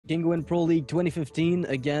Kinguin Pro League 2015.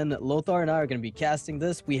 Again, Lothar and I are going to be casting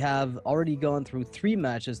this. We have already gone through 3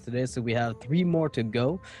 matches today, so we have 3 more to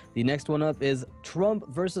go. The next one up is Trump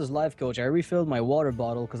versus Lifecoach. I refilled my water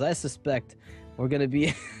bottle because I suspect we're going to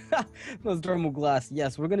be... Nosdormu glass.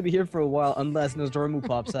 Yes, we're going to be here for a while unless Nosdormu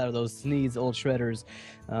pops out of those sneeze old shredders.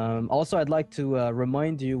 Also, I'd like to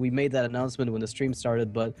remind you, we made that announcement when the stream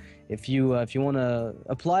started, but if you want to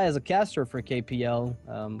apply as a caster for KPL,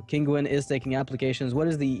 Kinguin is taking applications. What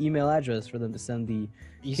is the email address for them to send the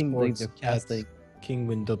casting?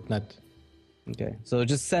 Kinguin.net. Okay, so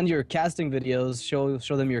just send your casting videos,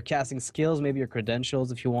 show them your casting skills, maybe your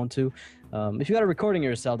credentials if you want to. If you got a recording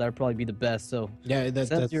yourself, that would probably be the best. So yeah,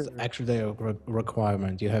 that's actually a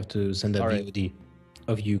requirement. You have to send a VOD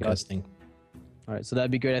of you casting. All right, so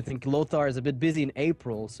that'd be great. I think Lothar is a bit busy in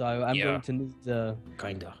April, so I'm going to need...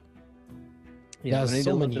 Kinda. Yeah, there's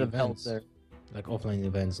so many events there. Like offline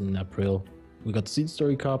events in April. We got Seed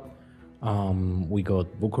Story Cup, we got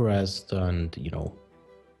Bucharest, and, you know,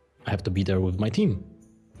 I have to be there with my team.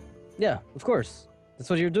 Yeah, of course.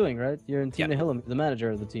 That's what you're doing, right? You're in Team Nihilum, the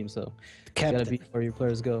manager of the team, so you gotta be where your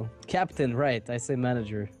players go. Captain, right. I say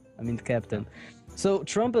manager. I mean captain. So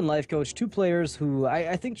Trump and Lifecoach, 2 players who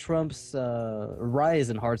I think Trump's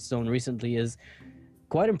rise in Hearthstone recently is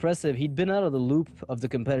quite impressive. He'd been out of the loop of the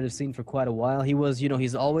competitive scene for quite a while. He was, you know,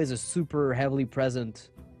 he's always a super heavily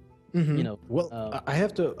present, you know. Well, I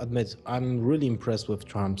have to admit, I'm really impressed with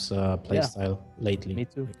Trump's playstyle lately. Me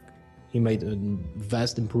too. He made a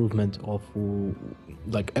vast improvement of who,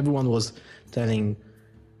 like, everyone was telling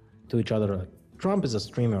to each other, like, Trump is a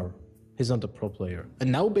streamer, he's not a pro player.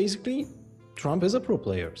 And now, basically, Trump is a pro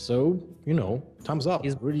player. So, you know, thumbs up.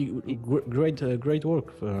 He's really great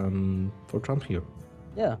work for Trump here.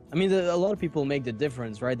 Yeah, I mean, a lot of people make the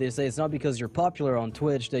difference, right? They say it's not because you're popular on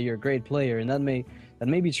Twitch that you're a great player, and that may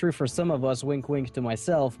be true for some of us, wink wink to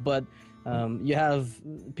myself, but you have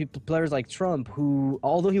players like Trump who,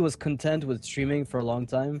 although he was content with streaming for a long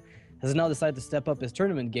time, has now decided to step up his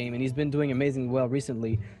tournament game, and he's been doing amazingly well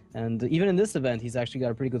recently. And even in this event, he's actually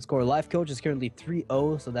got a pretty good score. Lifecoach is currently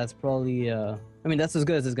 3-0, so that's probably, I mean, that's as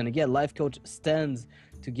good as it's going to get. Lifecoach stands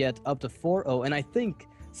to get up to 4-0, and I think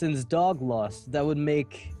since Dog lost, that would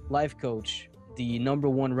make Lifecoach the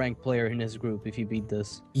 #1 ranked player in his group if he beat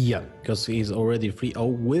this. Yeah, because he's already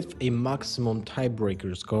 3-0 with a maximum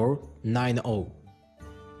tiebreaker score, 9-0.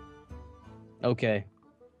 Okay.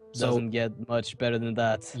 Doesn't get much better than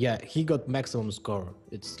that. Yeah, he got maximum score.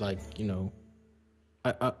 It's like, you know,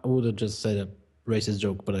 I would have just said a racist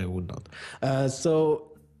joke, but I would not.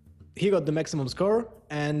 So he got the maximum score,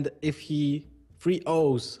 and if he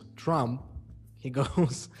 3-0s Trump, he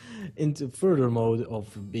goes into further mode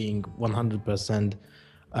of being 100%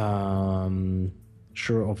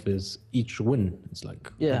 sure of his each win. It's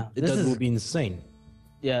like, that would be insane.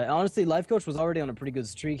 Yeah, honestly, Lifecoach was already on a pretty good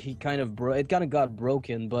streak. He kind of got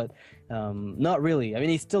broken, but not really. I mean,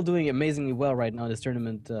 he's still doing amazingly well right now in his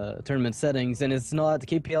tournament settings, and it's not,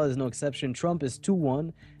 KPL is no exception. Trump is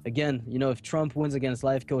 2-1. Again, you know, if Trump wins against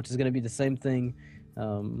Lifecoach, it's going to be the same thing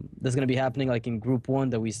that's going to be happening like in Group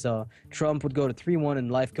 1 that we saw. Trump would go to 3-1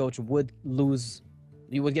 and Lifecoach would lose.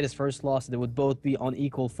 He would get his first loss. They would both be on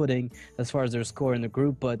equal footing as far as their score in the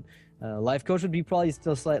group, but Lifecoach would be probably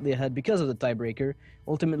still slightly ahead because of the tiebreaker.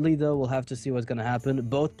 Ultimately, though, we'll have to see what's going to happen.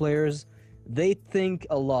 Both players, they think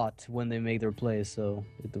a lot when they make their plays, so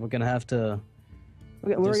we're going to have to...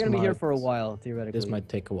 We're going to be here for a while, theoretically. This might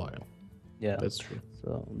take a while. Yeah. That's true.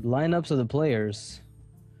 So, lineups of the players.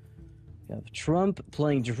 We have Trump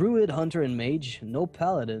playing Druid, Hunter, and Mage. No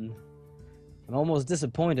Paladin. I'm almost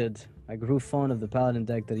disappointed. I grew fond of the Paladin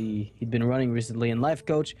deck that he'd been running recently, and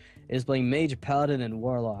Lifecoach is playing Mage, Paladin, and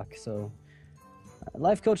Warlock. So,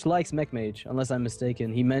 Lifecoach likes Mech Mage, unless I'm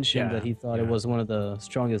mistaken. He mentioned that he thought it was one of the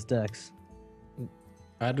strongest decks.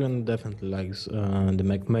 Adrian definitely likes the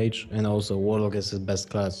Mech Mage, and also Warlock is his best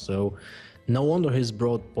class, so no wonder he's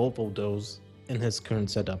brought both of those in his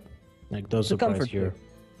current setup. Like, those surprise here.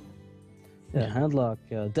 Yeah, Handlock,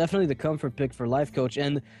 definitely the comfort pick for Lifecoach,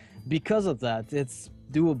 and because of that, it's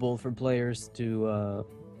doable for players to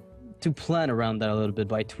plan around that a little bit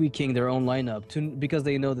by tweaking their own lineup because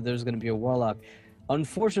they know that there's going to be a Warlock.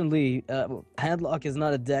 Unfortunately, Handlock is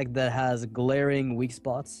not a deck that has glaring weak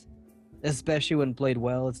spots, especially when played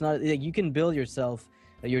well. It's not, you can build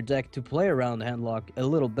your deck to play around Handlock a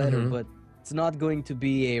little better, but it's not going to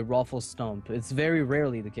be a Raffle Stomp. It's very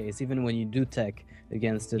rarely the case, even when you do tech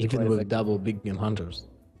against it. Even with double big game hunters.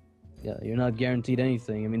 Yeah, you're not guaranteed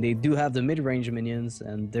anything. I mean, they do have the mid-range minions,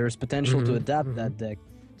 and there's potential to adapt that deck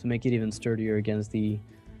to make it even sturdier against the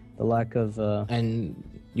the lack of And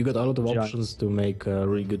you got a lot of Giants. options to make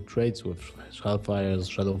really good trades with Hellfires,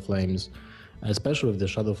 Shadow Flames, especially with the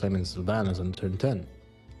Shadow Flame and Sylvanas on turn 10.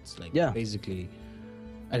 It's like basically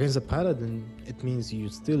against a Paladin, it means you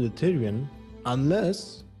steal the Tyrion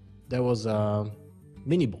unless there was a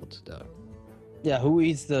mini bot there. Yeah, who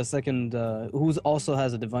eats the second, who also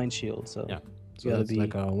has a Divine Shield, so... Yeah, so that's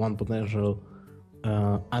like a one potential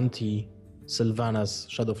anti-Sylvanas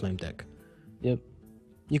Shadow Flame deck. Yep.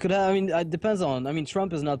 You could have, I mean, it depends on, I mean,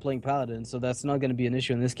 Trump is not playing Paladin, so that's not going to be an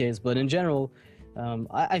issue in this case, but in general,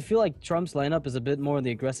 I feel like Trump's lineup is a bit more on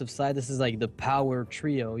the aggressive side. This is like the power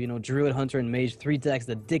trio, you know, Druid, Hunter, and Mage, 3 decks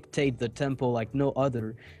that dictate the tempo like no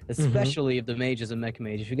other, especially if the Mage is a Mech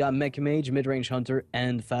Mage. If you got Mech Mage, Mid-Range Hunter,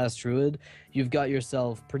 and Fast Druid, you've got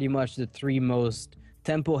yourself pretty much the 3 most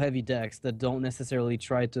tempo-heavy decks that don't necessarily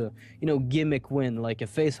try to, you know, gimmick win like a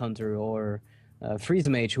Face Hunter or Freeze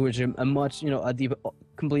Mage, which are a much, you know, at the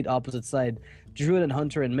complete opposite side. Druid and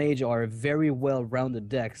Hunter and Mage are very well-rounded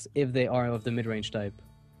decks if they are of the mid-range type.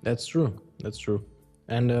 That's true. That's true.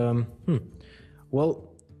 And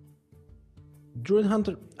well, Druid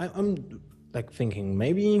Hunter. I'm like thinking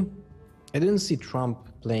maybe I didn't see Trump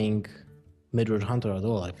playing mid-range Hunter at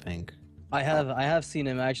all. I think I have seen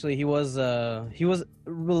him actually. He was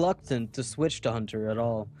reluctant to switch to Hunter at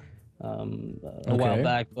all a while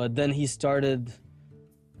back, but then he started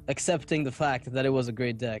accepting the fact that it was a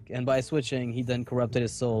great deck, and by switching, he then corrupted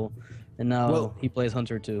his soul, and now he plays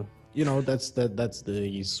Hunter too. You know, that's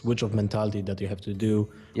the switch of mentality that you have to do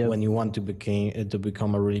when you want to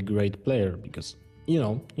become a really great player, because you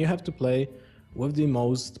know you have to play with the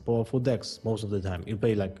most powerful decks most of the time. You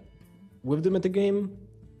play like with the metagame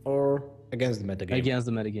or against the metagame. Against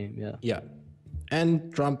the metagame, yeah. Yeah,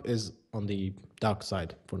 and Trump is on the dark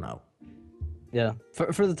side for now. Yeah,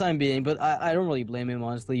 for the time being, but I don't really blame him,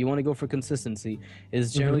 honestly. You want to go for consistency.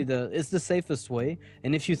 It's generally it's the safest way.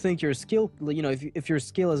 And if you think your skill, you know, if your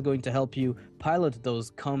skill is going to help you pilot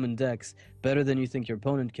those common decks better than you think your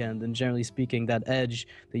opponent can, then generally speaking, that edge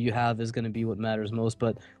that you have is going to be what matters most.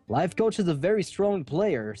 But Lifecoach is a very strong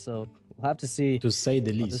player, so we'll have to see. To say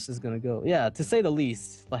the least. How this is going to go. Yeah, to say the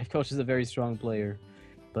least, Lifecoach is a very strong player.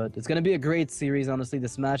 But it's going to be a great series, honestly.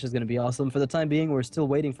 This match is going to be awesome. For the time being, we're still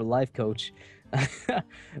waiting for Lifecoach.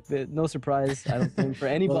 No surprise, I don't think, for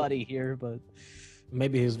anybody here, but...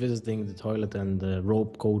 Maybe he's visiting the toilet and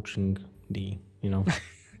rope coaching the, you know,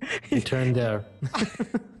 the turn there.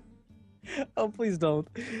 Oh, please don't.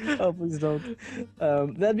 Oh, please don't.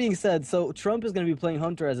 That being said, so Trump is going to be playing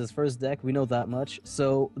Hunter as his first deck. We know that much.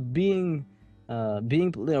 So playing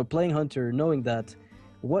Hunter, knowing that,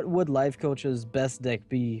 what would Lifecoach's best deck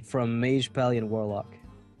be from Mage, Pally, and Warlock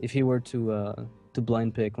if he were to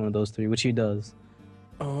blind pick one of those 3, which he does?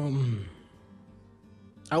 I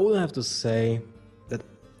would have to say that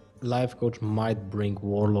Lifecoach might bring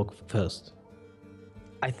Warlock first.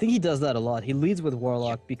 I think he does that a lot. He leads with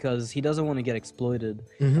Warlock because he doesn't want to get exploited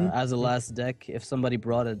as a last deck. If somebody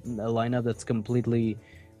brought a lineup that's completely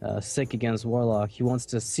sick against Warlock, he wants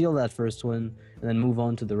to seal that first win and then move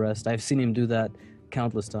on to the rest. I've seen him do that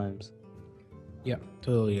countless times. Yeah,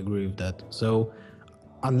 totally agree with that. So,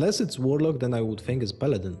 unless it's Warlock, then I would think it's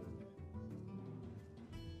Paladin.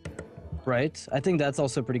 Right. I think that's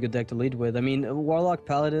also a pretty good deck to lead with. I mean, Warlock,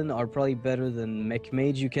 Paladin are probably better than Mech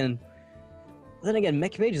Mage. You can... Then again,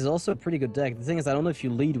 Mech Mage is also a pretty good deck. The thing is, I don't know if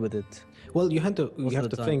you lead with it. Well, you have to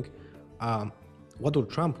think what will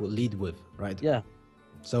Trump will lead with, right? Yeah.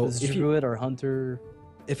 So if Druid or Hunter...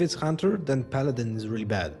 If it's Hunter, then Paladin is really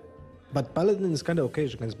bad. But Paladin is kind of okay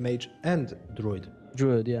against Mage and Druid.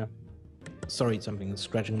 Druid, yeah. Sorry, something is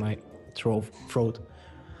scratching my throat.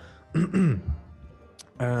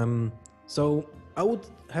 So I would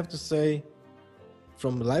have to say,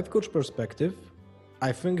 from a Lifecoach perspective,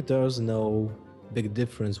 I think there's no big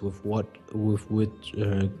difference with which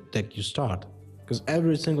deck you start, because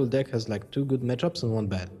every single deck has like 2 good matchups and 1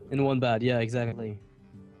 bad. And 1 bad, yeah, exactly.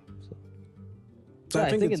 So I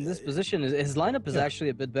think in this position, his lineup is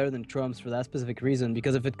actually a bit better than Trump's for that specific reason,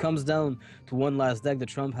 because if it comes down to one last deck that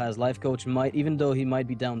Trump has, Lifecoach might, even though he might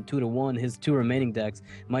be down 2-1, his 2 remaining decks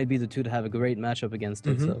might be the 2 to have a great matchup against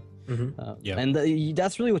it. So, and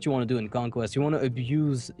that's really what you want to do in Conquest. You want to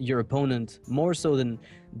abuse your opponent more so than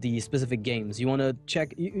the specific games. You want to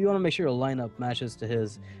check, you want to make sure your lineup matches to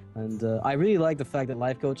his. And I really like the fact that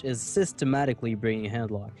Lifecoach is systematically bringing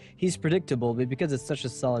Handlock. He's predictable, but because it's such a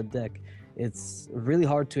solid deck, it's really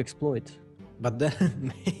hard to exploit. But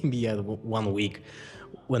then maybe at 1 week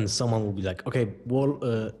when someone will be like, okay,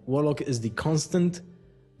 Warlock is the constant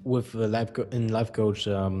with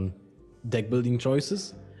Lifecoach deck building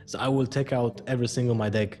choices, so I will take out every single my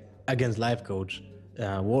deck against Lifecoach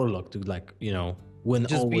Warlock to like win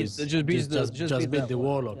Just always. just beat beat that the one,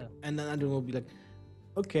 Warlock, yeah. and then Adrian will be like,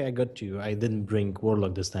 okay, I got you. I didn't bring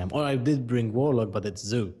Warlock this time, or I did bring Warlock, but it's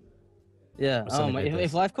Zoo. Yeah. Or something like If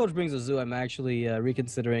this. Lifecoach brings a Zoo, I'm actually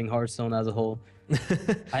reconsidering Hearthstone as a whole.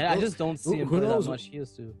 I Well, just don't see him who play that knows? much. He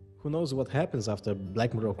used to. Who knows what happens after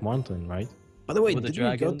Black Rock Mountain, right? By the way, With the did we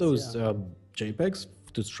got dragons, those yeah. JPEGs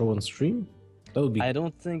to show on stream? That would be I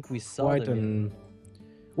don't think we saw quite them yet. an.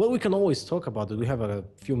 Well, we can always talk about it. We have a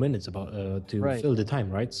few minutes about to Right. fill the time,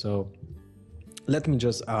 right? So let me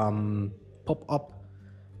just pop up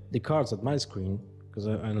the cards at my screen because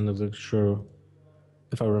I'm not really sure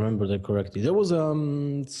if I remember that correctly. There was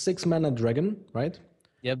 6 mana dragon, right?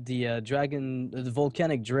 Yep, the dragon, the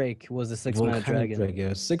volcanic drake was the 6-mana Volcanic dragon.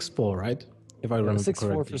 yeah, 6/4, right? If I remember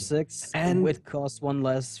 6/4 correctly. for 6, And- and it costs 1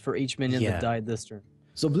 less for each minion Yeah. that died this turn.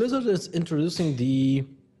 So Blizzard is introducing the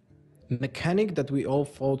mechanic that we all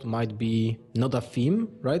thought might be not a theme,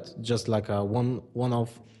 right? Just like a one of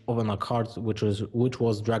a card, which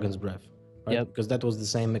was Dragon's Breath, right? Yep. Because that was the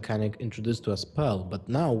same mechanic introduced to a spell. But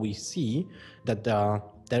now we see that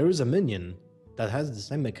there is a minion that has the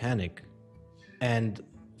same mechanic, and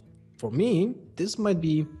for me, this might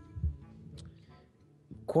be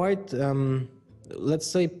quite. Let's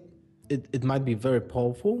say it might be very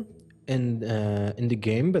powerful in the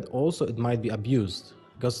game, but also it might be abused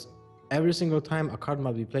because every single time a card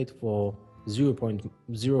might be played for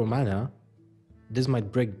 0.0 mana, this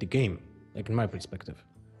might break the game, like in my perspective.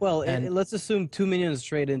 Well, And- let's assume 2 minions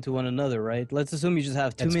trade into one another, right? Let's assume you just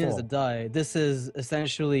have 2 That's minions 4. that die. This is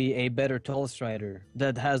essentially a better Tall Strider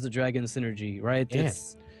that has the dragon synergy, right? Yeah.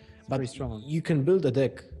 It's But pretty strong. you can build a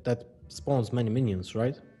deck that spawns many minions,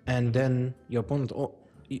 right? And then your opponent,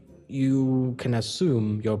 you can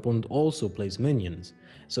assume your opponent also plays minions.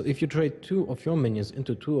 So if you trade 2 of your minions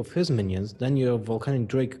into 2 of his minions, then your Volcanic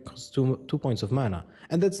Drake costs 2 points of mana.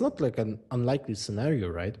 And that's not like an unlikely scenario,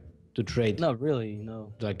 right? To trade No, really,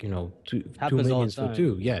 no. like two Happens all the minions for time.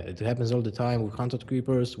 2. Yeah, it happens all the time with Hunted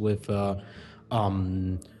Creepers, with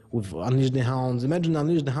Unleash the Hounds. Imagine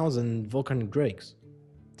Unleash the Hounds and Volcanic Drakes.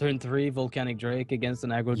 Turn 3 Volcanic Drake against an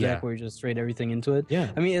aggro Yeah. deck where you just trade everything into it. Yeah.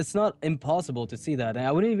 I mean, it's not impossible to see that. And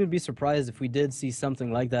I wouldn't even be surprised if we did see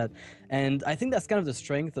something like that. And I think that's kind of the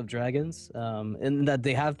strength of dragons, in that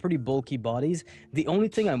they have pretty bulky bodies. The only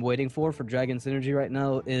thing I'm waiting for Dragon Synergy right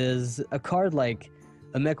now is a card like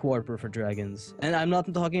a Mech Warper for dragons. And I'm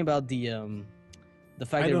not talking about the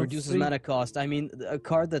fact I that it don't reduces think- mana cost. I mean, a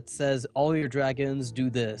card that says all your dragons do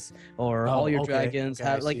this, or Oh, all your okay, dragons okay,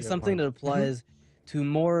 I have see like your something point. that applies to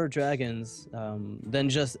more dragons than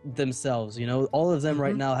just themselves. You know, all of them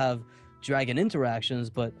right now have dragon interactions,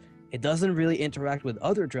 but it doesn't really interact with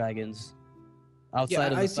other dragons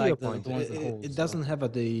outside of I the see your fact that point. the ones that It, hold. it so doesn't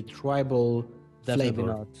have the tribal definitely flavor.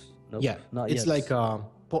 not. Nope, Yeah, not it's yet. like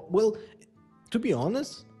well, to be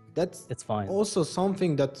honest, that's It's fine. also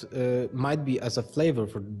something that might be as a flavor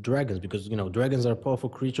for dragons because dragons are powerful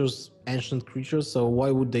creatures, ancient creatures. So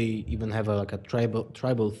why would they even have like a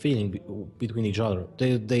tribal feeling between each other?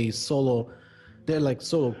 They're like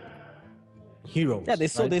solo heroes. Yeah,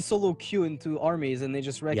 right? they solo queue into armies and they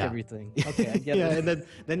just wreck Yeah. everything. Okay, I get yeah, it. and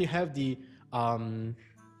then you have the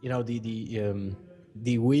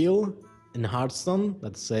the wheel in Hearthstone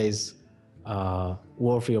that says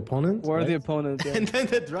worthy opponent. Worthy right? opponent. Yeah. And then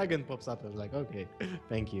the dragon pops up. I was like, okay,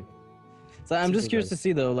 thank you. So I'm just Super curious to nice.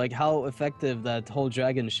 see though, like how effective that whole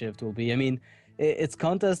dragon shift will be. I mean, it's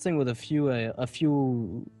contesting with a few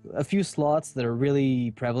slots that are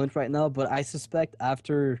really prevalent right now, but I suspect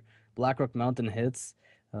after Blackrock Mountain hits,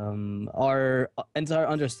 our entire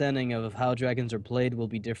understanding of how dragons are played will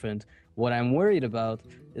be different. What I'm worried about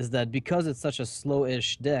is that because it's such a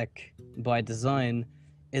slow-ish deck by design,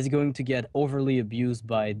 it's going to get overly abused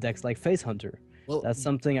by decks like Face Hunter. Well, That's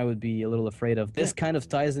something I would be a little afraid of. This Yeah. kind of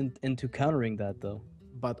ties into countering that, though.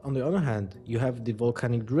 but on the other hand, you have the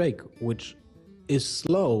Volcanic Drake, which is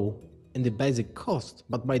slow in the basic cost,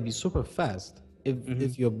 but might be super fast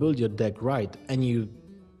if you build your deck right and you,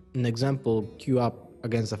 an example, queue up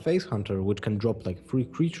against a Face Hunter, which can drop like 3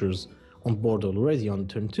 creatures on board already on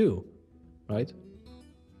turn 2, right?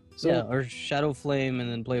 So Yeah, or Shadow Flame and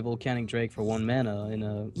then play Volcanic Drake for 1 mana in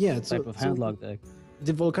a type of handlock deck.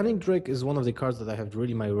 The Volcanic Drake is one of the cards that I have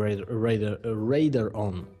really my radar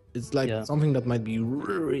on. It's like Yeah. something that might be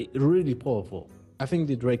really, really powerful. I think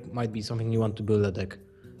the Drake might be something you want to build a deck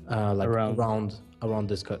like around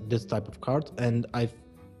this type of card. And I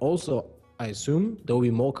assume there will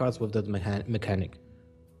be more cards with that mechanic.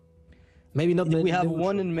 Maybe not. We have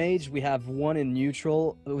one neutral. in mage, we have one in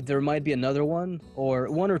neutral. There might be another one, or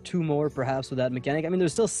one or two more, perhaps, with that mechanic. I mean,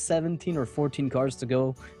 there's still 17 or 14 cards to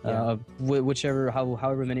go,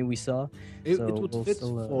 however many we saw. It So would we'll fit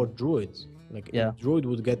still, for druids. Like yeah. if druid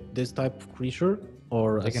would get this type of creature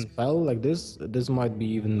or a spell like this, this might be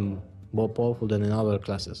even more powerful than in other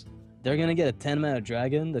classes. They're gonna get a 10-mana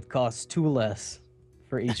dragon that costs 2 less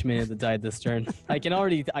for each minute that died this turn. I can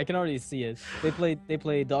already see it. They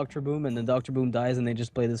play Doctor Boom, and then Doctor Boom dies, and they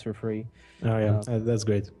just play this for free. Oh yeah, that's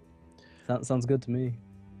great. Sounds good to me.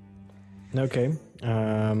 Okay. We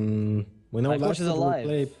know Lifecoach is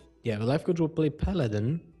alive. Lifecoach will play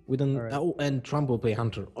Paladin with and Trump will play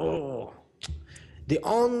Hunter. Oh, the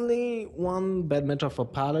only one bad matchup for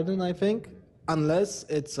Paladin, I think, unless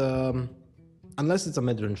it's a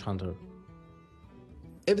mid-range Hunter.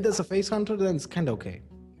 If there's a face hunter, then it's kind of okay.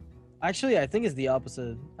 Actually, I think it's the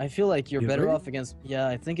opposite. I feel like you're better off against. Yeah,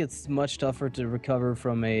 I think it's much tougher to recover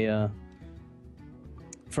from a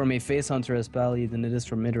face hunter as Pally than it is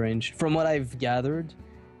from mid range. From what I've gathered,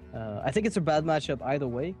 I think it's a bad matchup either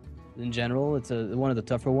way. In general, it's one of the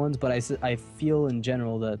tougher ones. But I feel in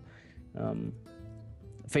general that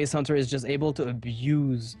face hunter is just able to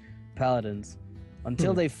abuse paladins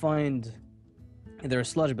until they find their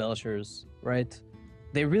sludge belchers, right?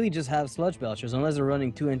 They really just have sludge belchers. Unless they're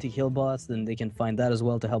running 2 anti-heal bots, then they can find that as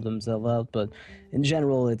well to help themselves out. But in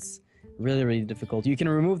general, it's really, really difficult. You can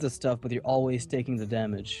remove the stuff, but you're always taking the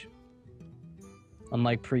damage.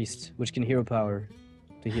 Unlike Priest, which can hero power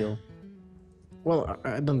to heal. Well,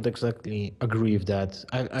 I don't exactly agree with that.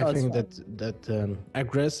 I think that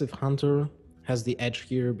aggressive hunter has the edge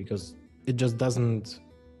here because it just doesn't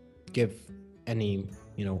give any,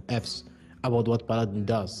 Fs about what Paladin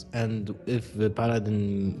does. And if the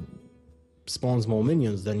Paladin spawns more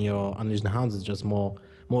minions, then your Unleash the Hounds is just more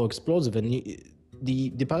explosive. And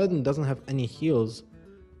the Paladin doesn't have any heals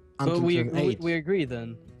until turn 8. We agree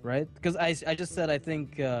then, right? Because I just said I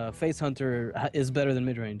think Face Hunter is better than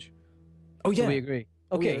mid-range. Oh yeah. So we agree.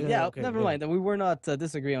 Okay, never mind. We were not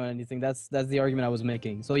disagreeing on anything. That's the argument I was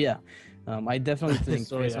making. So yeah, I definitely think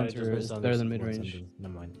Face Hunter is better than mid-range.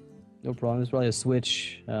 Never mind. No problem. It's probably a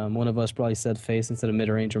switch. One of us probably said face instead of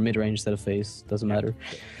mid-range, or mid-range instead of face. Doesn't matter.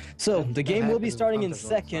 So the game will be starting in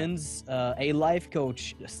seconds. A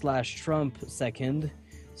Lifecoach / Trump second.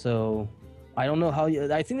 So I don't know how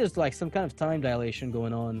I think there's like some kind of time dilation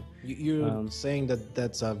going on. You're saying that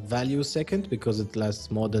that's a value second because it lasts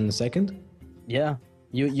more than a second? Yeah.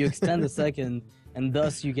 You extend the second, and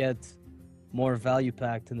thus you get more value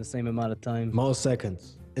packed in the same amount of time. More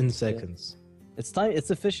seconds. In seconds. Yeah. It's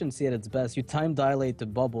efficiency at its best. You time dilate the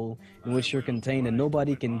bubble in which you're contained, and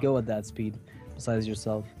nobody can go at that speed besides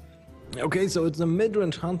yourself. Okay, so it's a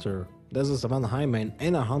mid-range hunter. There's a Savannah Highmane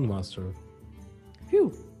and a Houndmaster.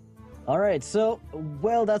 Phew. Alright, so,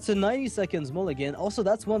 well, that's a 90 seconds mulligan. Also,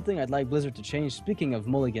 that's one thing I'd like Blizzard to change. Speaking of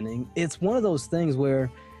mulliganing, it's one of those things where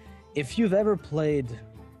if you've ever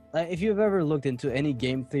looked into any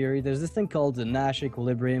game theory, there's this thing called the Nash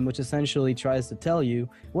equilibrium, which essentially tries to tell you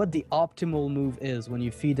what the optimal move is when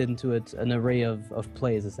you feed into it an array of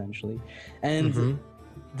plays, essentially. And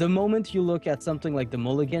the moment you look at something like the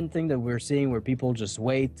mulligan thing that we're seeing, where people just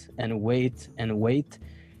wait and wait and wait,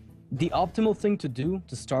 the optimal thing to do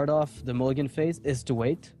to start off the mulligan phase is to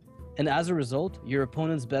wait. And as a result, your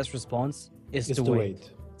opponent's best response is to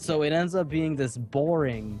wait. So it ends up being this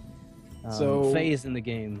boring phase in the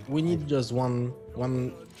game. We need just one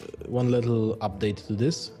little update to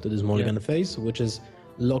this mulligan phase, which is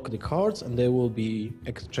lock the cards, and they will be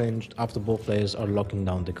exchanged after both players are locking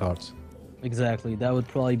down the cards. Exactly, that would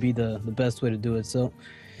probably be the best way to do it. So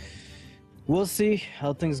we'll see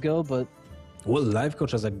how things go, but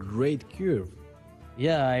Lifecoach has a great curve.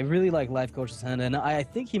 Yeah, I really like Lifecoach's hand, and I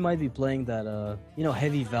think he might be playing that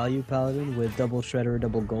heavy value paladin with double shredder,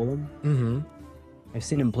 double golem. I've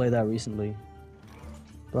seen him play that recently.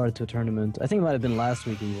 Brought it to a tournament. I think it might have been last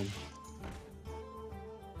week even.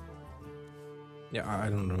 Yeah, I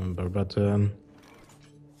don't remember, but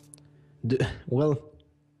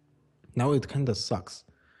now it kind of sucks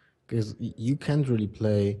because you can't really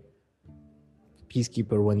play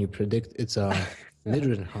Peacekeeper when you predict it's a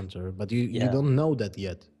mid-range hunter, but you don't know that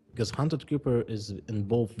yet because Hunted Creeper is in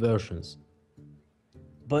both versions.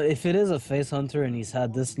 But if it is a face hunter and he's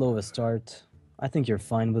had this low of a start, I think you're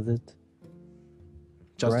fine with it.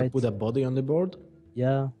 Just to put a body on the board?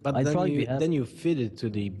 Yeah. But then you feed it to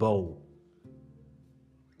the bow.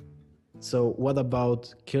 So what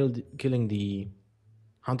about killing the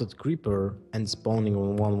Hunted Creeper and spawning a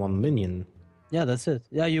 1/1 minion? Yeah, that's it.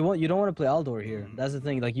 Yeah, you don't want to play Aldor here. That's the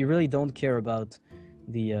thing. Like, you really don't care about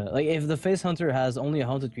the if the face hunter has only a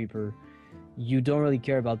Hunted Creeper, you don't really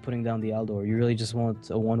care about putting down the Aldor. You really just want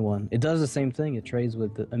a 1/1. It does the same thing. It trades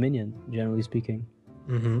with a minion, generally speaking.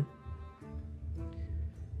 Mm-hmm.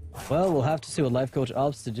 Well, we'll have to see what Lifecoach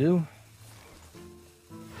opts to do.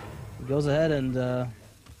 He goes ahead and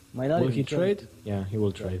might not Will even he kill. trade? Yeah, he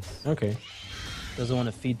will trade. Okay. Doesn't want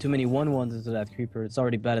to feed too many 1/1s into that creeper. It's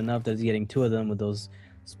already bad enough that he's getting 2 of them with those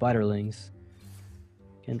spiderlings.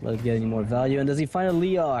 Can't let it get any more value. And does he find a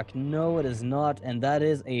Leok? No, it is not. And that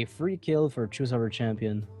is a free kill for Choose Our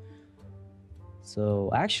Champion.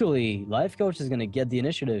 So actually, Lifecoach is going to get the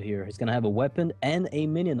initiative here. He's going to have a weapon and a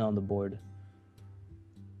minion on the board.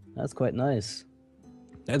 That's quite nice.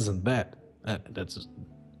 That's not bad.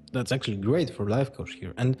 That's actually great for Lifecoach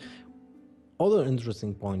here. And other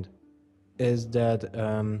interesting point is that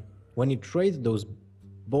when you trade those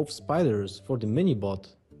both spiders for the mini bot,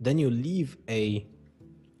 then you leave a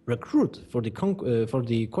recruit for the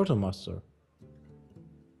quartermaster.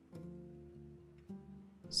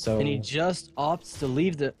 So And he just opts to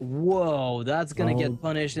leave the... Whoa, that's going to get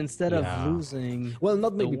punished instead of losing... Well,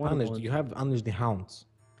 not maybe the punished. 1/1. You have unleashed the hounds.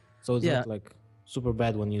 So it's not like super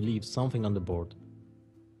bad when you leave something on the board.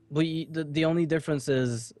 But the only difference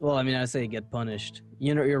is, well, I mean, I say get punished.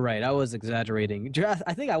 You know, you're right. I was exaggerating.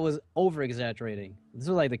 I think I was over exaggerating. This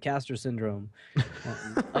was like the caster syndrome.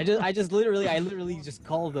 I literally just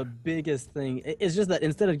called the biggest thing. It's just that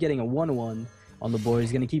instead of getting a 1/1 on the board,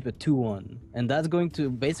 he's gonna keep a 2/1, and that's going to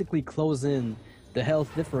basically close in the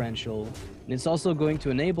health differential. And it's also going to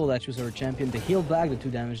enable that Choose Our Champion to heal back the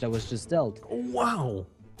 2 damage that was just dealt. Wow!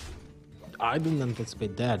 I didn't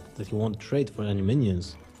anticipate that he won't trade for any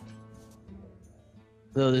minions.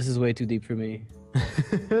 Though this is way too deep for me.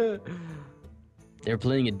 They're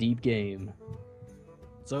playing a deep game.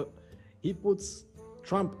 So he puts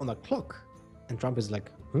Trump on a clock, and Trump is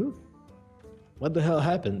like, what the hell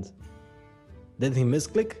happened? Did he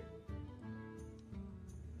misclick?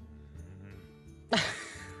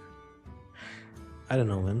 I don't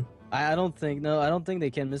know, man. I don't think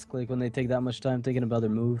they can misclick when they take that much time thinking about their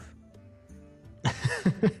move.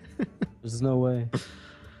 There's no way.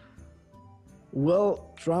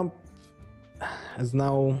 Well, Trump is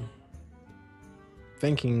now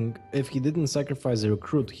thinking if he didn't sacrifice the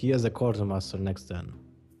recruit, he has a quartermaster next turn.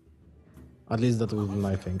 At least that would be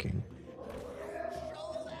my thinking.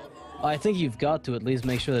 I think you've got to at least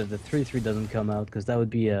make sure that the 3/3 doesn't come out, because that would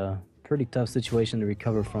be a pretty tough situation to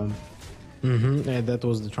recover from. Mm-hmm. Yeah, that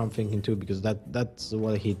was the Trump thinking too, because that's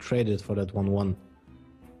what he traded for that 1/1.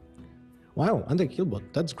 Wow, anti-killbot,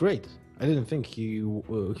 that's great. I didn't think he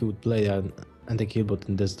would play an anti-killbot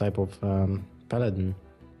in this type of paladin.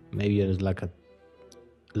 Maybe there's like a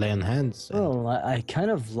lay on hands. Well, I kind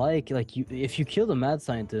of like you. If you kill the mad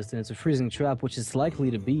scientist and it's a freezing trap, which it's likely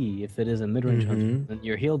to be if it is a mid-range hunter, then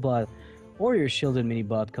your heal bot or your shielded mini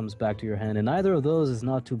bot comes back to your hand, and either of those is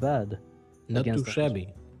not too bad. Not too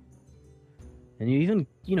shabby. And you even,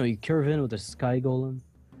 you curve in with a sky golem.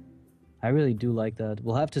 I really do like that.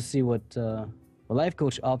 We'll have to see what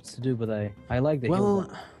Lifecoach opts to do, but I like the heal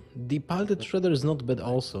bot. The piloted shredder is not bad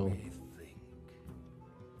also.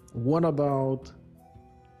 What about...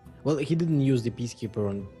 Well, he didn't use the Peacekeeper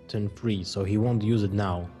on turn 3, so he won't use it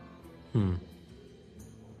now.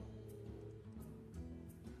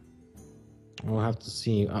 We'll have to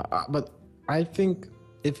see. But I think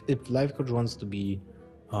if Lifecoach wants to be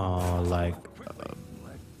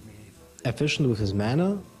efficient with his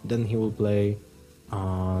mana, then he will play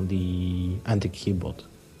the anti-killbot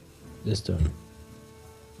this turn.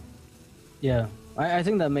 Yeah, I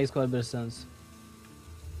think that makes quite a bit of sense.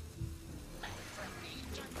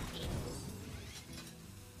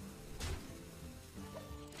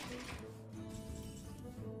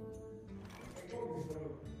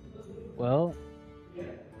 Well...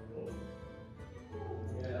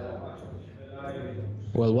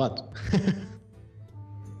 Well, what?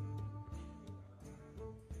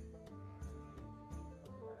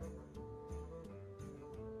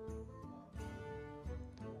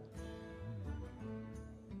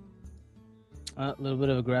 A little bit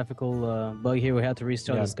of a graphical bug here. We had to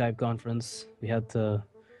restart the Skype conference. We had to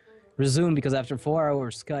resume because after 4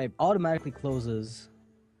 hours, Skype automatically closes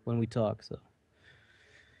when we talk, so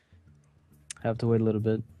have to wait a little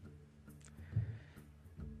bit.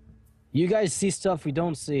 You guys see stuff we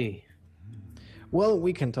don't see. Well,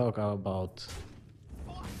 we can talk about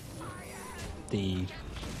the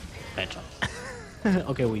matchup.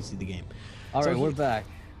 Okay, we see the game. All right, we're back.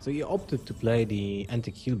 So you opted to play the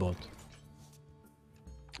anti-killbot.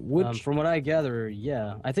 Which, from what I gather,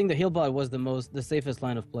 yeah. I think the healbot was the safest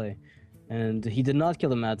line of play. And he did not kill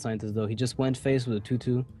the mad scientist, though. He just went face with a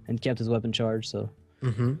 2/2 and kept his weapon charged, so...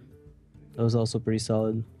 That was also pretty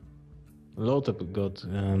solid. Lothep got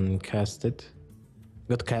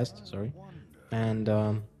cast, sorry. And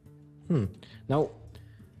now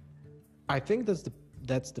I think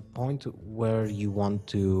that's the point where you want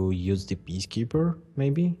to use the Peacekeeper,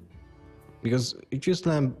 maybe? Because if you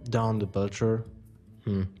slam down the Belcher,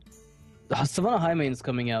 Savannah Highmane's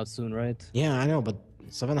coming out soon, right? yeah, I know, but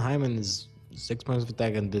Savannah Hyman is 6 points of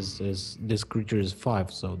attack and this creature is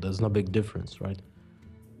 5, so there's no big difference, right?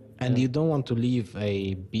 And you don't want to leave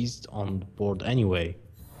a beast on the board anyway.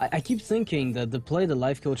 I keep thinking that the play the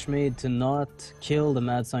Lifecoach made to not kill the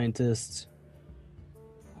Mad Scientist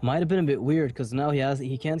might have been a bit weird, because now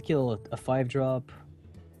he can't kill a 5-drop,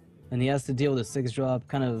 and he has to deal with a 6-drop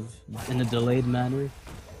kind of in a delayed manner.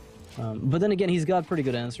 But then again, he's got pretty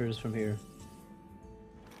good answers from here.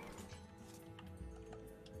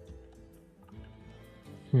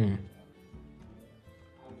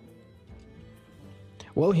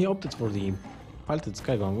 Well, he opted for the piloted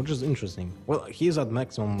Skygon, which is interesting. Well, he's at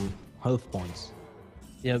maximum health points.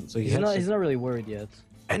 Yeah, so he's not really worried yet.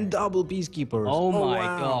 And double Peacekeepers. Oh my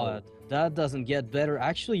god, that doesn't get better.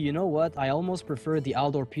 Actually, you know what? I almost prefer the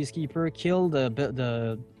Aldor Peacekeeper. Kill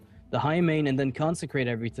the Highmane and then consecrate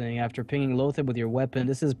everything after pinging Lothep with your weapon.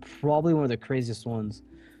 This is probably one of the craziest ones.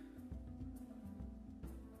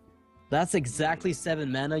 That's exactly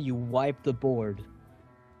 7 mana. You wipe the board.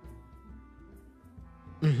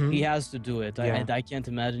 He has to do it. Yeah. I can't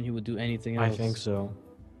imagine he would do anything else. I think so.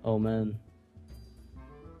 Oh man.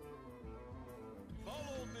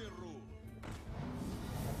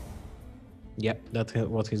 Yep, that's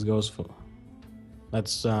what he goes for.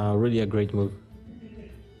 That's really a great move.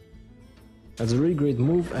 That's a really great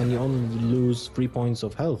move, and you only lose 3 points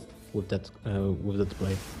of health with that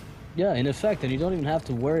play. Yeah, in effect, and you don't even have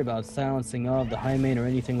to worry about silencing off the Highmane or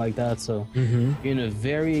anything like that, so you're in a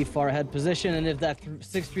very far ahead position, and if that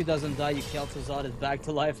 6-3 doesn't die, you Kel'Thuzad is back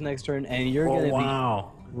to life next turn, and you're gonna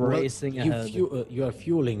be racing ahead. You are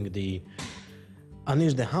fueling the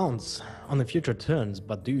Unleash the Hounds on the future turns,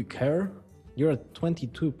 but do you care? You're at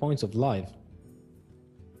 22 points of life.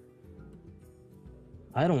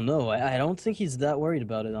 I don't know. I don't think he's that worried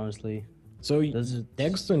about it, honestly. So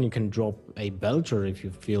next turn you can drop a Belcher if you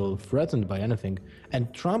feel threatened by anything.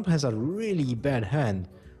 And Trump has a really bad hand.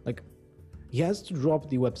 Like, he has to drop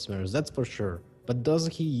the Web Smears, that's for sure. But does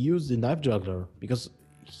he use the Knife Juggler? Because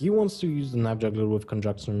he wants to use the Knife Juggler with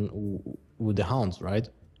conjunction with the Hounds, right?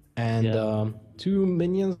 And 2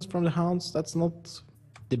 minions from the Hounds, that's not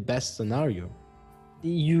the best scenario.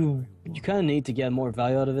 You kind of need to get more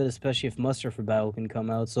value out of it, especially if Muster for Battle can come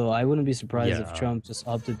out. So I wouldn't be surprised if Trump just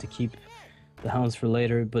opted to keep the Hounds for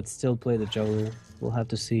later, but still play the Juggler. We'll have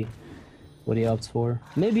to see what he opts for.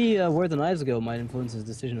 Maybe where the knives go might influence his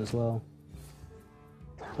decision as well.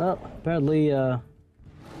 Well, apparently... Oh,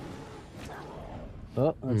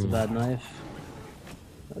 that's a bad knife.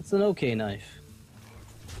 That's an okay knife.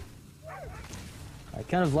 I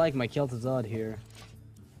kind of like my Kel'Thuzad here.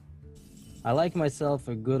 I like myself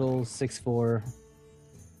a good old 6-4,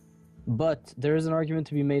 but there is an argument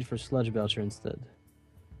to be made for Sludge Belcher instead.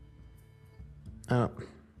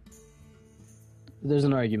 There's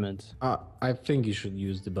an argument. I think you should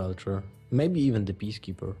use the Belcher. Maybe even the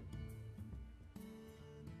Peacekeeper.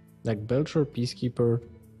 Like Belcher, Peacekeeper,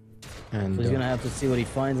 and... So he's gonna have to see what he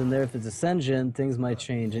finds in there. If it's Ascension, things might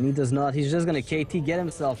change. And he does not. He's just gonna KT, get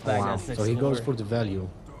himself back at 6-4. So he goes for the value.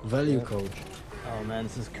 Value coach. Oh man,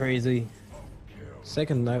 this is crazy.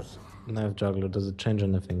 Second knife juggler, does it change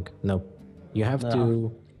anything? No. You have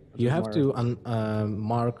to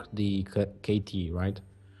mark the KT, right?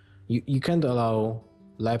 You can't allow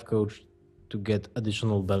Lifecoach to get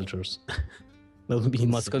additional Belchers. That would be You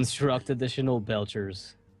must construct additional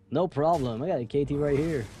Belchers. No problem. I got a KT right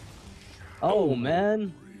here. Oh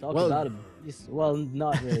man, talk about a beast. Well,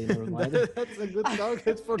 not really. Never mind. That's a good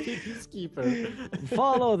target for the Peacekeeper.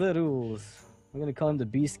 Follow the rules. I'm gonna call him the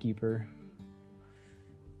Beastkeeper.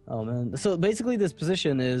 Oh man. So basically this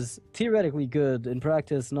position is theoretically good, in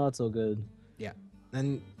practice not so good. Yeah.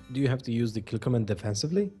 And do you have to use the kill command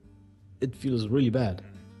defensively? It feels really bad.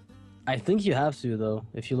 I think you have to though,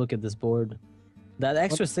 if you look at this board. That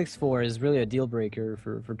extra 6-4 is really a deal breaker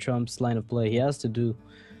for Trump's line of play. He has to do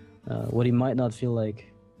what he might not feel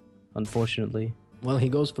like, unfortunately. Well, he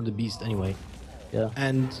goes for the beast anyway. Yeah.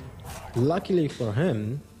 And luckily for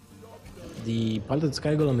him, the piloted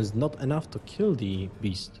Sky Golem is not enough to kill the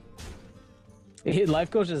beast.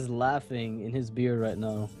 Lifecoach is laughing in his beard right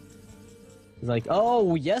now. He's like,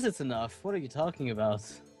 oh, yes, it's enough. What are you talking about?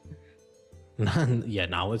 Yeah,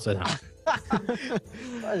 now it's enough.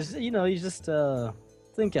 You know, you just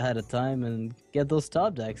think ahead of time and get those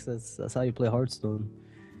top decks. That's how you play Hearthstone.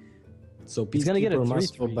 So He's gonna get a Peacekeeper,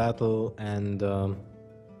 Masterful 3/3. Battle, and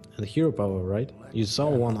Hero Power, right? You saw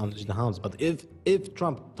one Unleash the Hounds, but if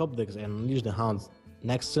Trump top decks and Unleash the Hounds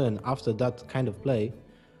next turn after that kind of play,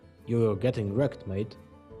 you're getting wrecked, mate.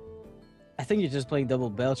 I think you're just playing double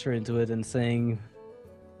Belcher into it and saying,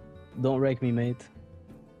 "Don't wreck me, mate."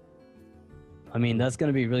 I mean, that's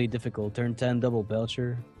gonna be really difficult. Turn 10 double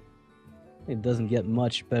Belcher. It doesn't get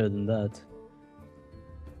much better than that.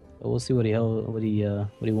 But we'll see what he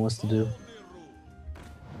wants to do.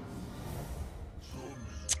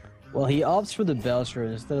 Well, he opts for the Belcher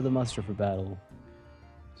instead of the Muster for Battle.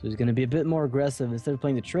 So he's going to be a bit more aggressive. Instead of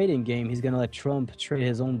playing the trading game, he's going to let Trump trade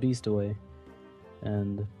his own beast away.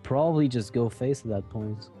 And probably just go face at that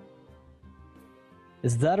point.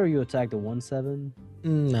 Is that or you attack the 1/7?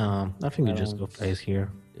 No, I think you just go don't- face here.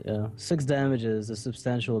 Yeah, 6 damage is a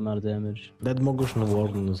substantial amount of damage. That Mogushan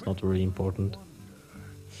Warden is not really important.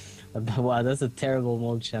 Wow, that's a terrible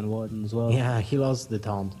Mogshan Warden as well. Yeah, he lost the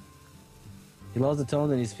taunt. He lost the tone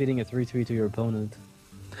and he's feeding a 3/3 to your opponent.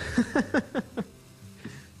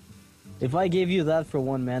 If I gave you that for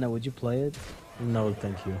 1 mana, would you play it? No,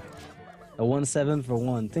 thank you. A 1/7 for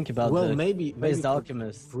 1. Think about Well, the maybe Raised for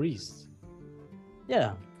Alchemist. Priest.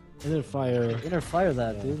 Yeah, Inner Fire. inner fire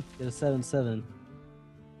that, dude. Get a 7/7.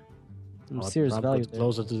 Some Oh, serious Trump value got there.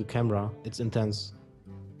 closer to the camera. It's intense.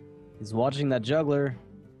 He's watching that juggler.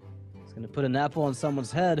 He's gonna put an apple on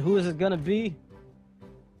someone's head. Who is it gonna be?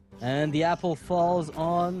 And the apple falls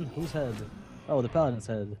on whose head? Oh, the paladin's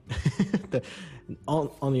head.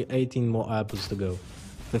 Only 18 more apples to go.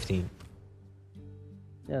 15.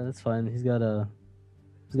 Yeah, that's fine. He's got a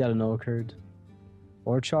no occurred.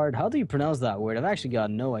 Orchard. How do you pronounce that word? I've actually got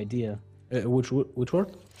no idea. Which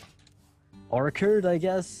word? Orchard, I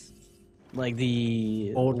guess. Like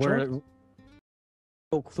the Orchard? word.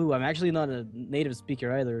 No clue. I'm actually not a native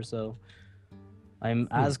speaker either, so I'm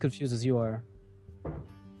as confused as you are.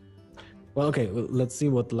 Well, okay, let's see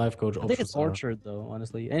what the Lifecoach I think it's options are. orchard though,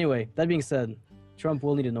 honestly. Anyway, that being said, Trump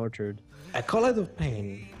will need an orchard. Acolyte of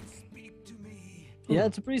Pain. Yeah,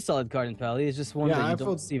 it's a pretty solid card in Pally. It's just one Yeah, that you I don't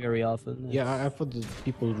thought- see very often. Yeah, I thought that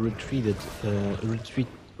people retreated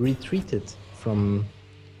from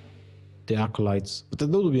the Acolytes. But that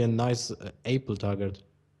would be a nice April target.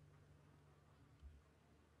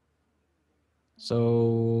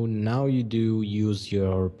 So now you do use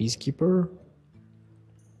your Peacekeeper.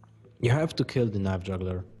 You have to kill the Knife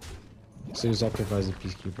Juggler. So you sacrifice the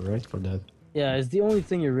Peacekeeper, right, for that? Yeah, it's the only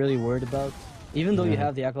thing you're really worried about. Even though you Yeah.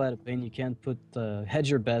 have the Acolyte of Pain, you can't put hedge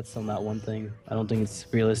your bets on that one thing. I don't think it's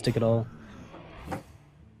realistic at all.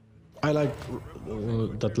 I like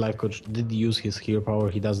that Lifecoach did use his hero power.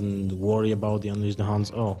 He doesn't worry about the Unleash the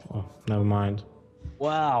Hounds. Oh, never mind.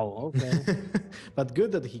 Wow, okay. But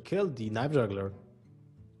good that he killed the Knife Juggler.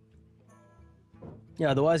 Yeah,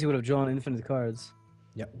 otherwise he would have drawn infinite cards.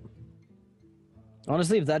 Yep.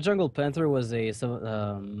 Honestly, if that Jungle Panther was a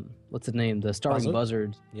what's it named? The Starving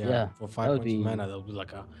Buzzard? Buzzard. Yeah, for 5 that would points be of mana, that would be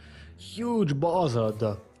like a huge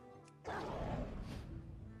buzzard.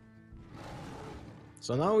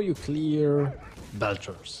 So now you clear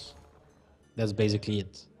Belchers. That's basically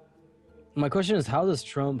it. My question is, how does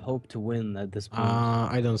Trump hope to win at this point?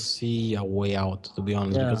 I don't see a way out, to be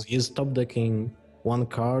honest, Yeah. because he's top decking 1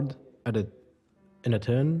 card in a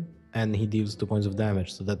turn, and he deals 2 points of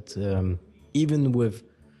damage. So that even with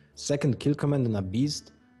second kill command and a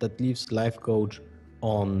beast, that leaves Lifecoach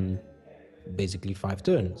on basically 5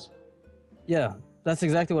 turns. Yeah, that's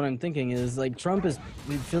exactly what I'm thinking. Is like Trump is.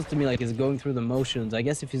 It feels to me like he's going through the motions. I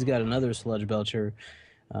guess if he's got another Sludge Belcher,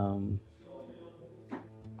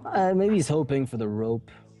 maybe he's hoping for the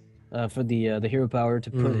rope, for the hero power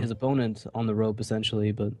to put his opponent on the rope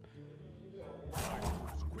essentially. But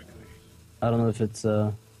I don't know if it's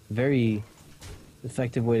a very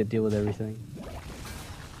effective way to deal with everything.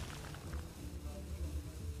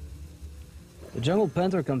 The Jungle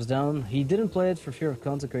Panther comes down. He didn't play it for fear of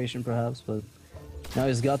consecration, perhaps, but now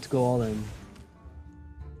he's got to go all in.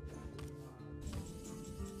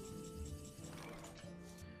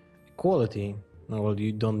 Quality. No, well,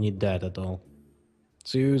 you don't need that at all.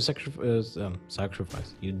 So you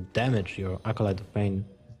sacrifice. You damage your Acolyte of Pain.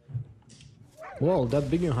 Well, that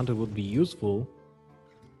Beginner Hunter would be useful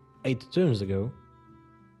 8 turns ago,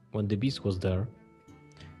 when the beast was there.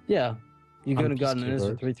 Yeah, you could have gotten an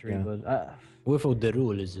instant Peacekeeper, 3/3, yeah. but Without the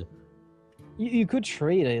rules. you could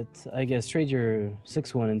trade it, I guess. Trade your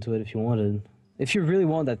 6/1 into it if you wanted. If you really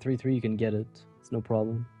want that 3/3, you can get it. It's no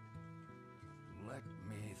problem. Let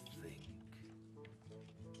me think.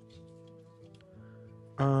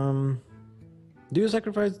 Do you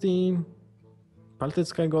sacrifice the Palted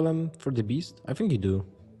Sky Golem for the beast? I think you do.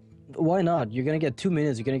 Why not? You're gonna get 2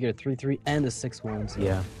 minutes. You're gonna get a 3/3 and a 6/1. So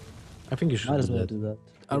Yeah, I think you should might do as well that. do that.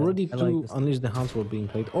 Already I like two this. Unleash the Hounds were being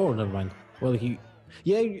played. Oh, never mind. Well,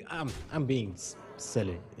 I'm being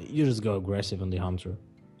silly. You just go aggressive on the Hunter.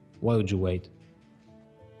 Why would you wait?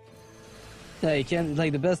 Yeah, you can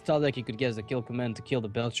like the best top deck you could get is a kill command to kill the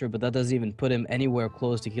Belcher, but that doesn't even put him anywhere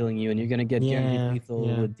close to killing you, and you're gonna get guaranteed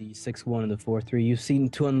lethal with the 6/1 and the 4/3. You've seen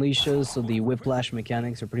 2 unleashes, so the whiplash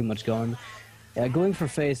mechanics are pretty much gone. Yeah, going for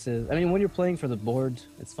faces. I mean, when you're playing for the board,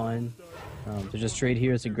 it's fine. To just trade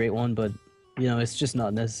here, it's a great one, but you know, it's just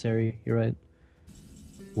not necessary. You're right.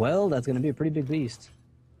 Well, that's gonna be a pretty big beast.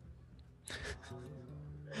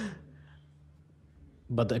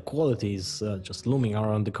 But the equality is just looming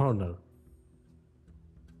around the corner.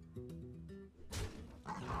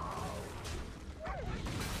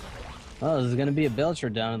 Oh, there's gonna be a Belcher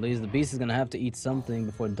down at least. The beast is gonna have to eat something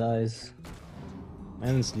before it dies.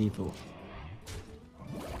 And it's lethal.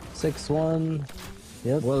 6/1.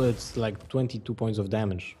 Yep. Well, it's like 22 points of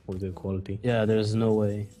damage for the equality. Yeah, there's no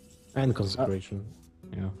way. And consecration.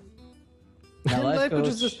 Yeah. Now, Lifecoach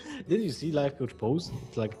is Lifecoach- just, did you see Lifecoach pose?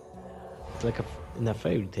 It's like in a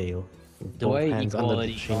fairy tale. With The both way hands under the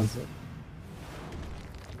equality chin. concept.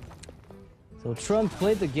 So Trump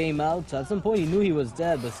played the game out. At some point he knew he was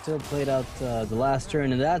dead, but still played out the last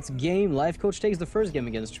turn. And that's game. Lifecoach takes the first game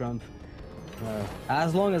against Trump.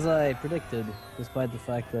 As long as I predicted, despite the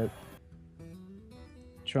fact that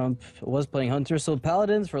Trump was playing Hunter. So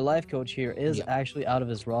Paladins for Lifecoach here is actually out of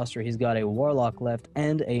his roster. He's got a Warlock left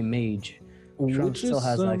and a Mage. Trump Which still is,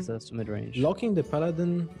 has access to mid-range. Locking the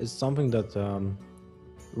Paladin is something that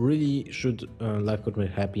really should Lifecoach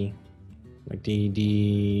make happy. Like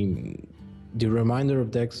the reminder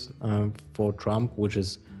of decks for Trump, which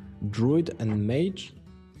is Druid and Mage.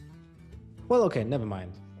 Well, okay, never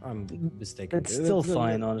mind. I'm mistaken. It's still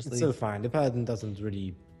fine, honestly. It's still fine. The Paladin doesn't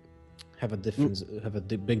really have a difference. Have a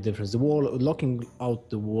big difference. Locking out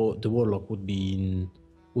the Warlock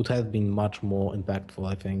would have been much more impactful,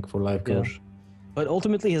 I think, for Lifecoach. Yeah. But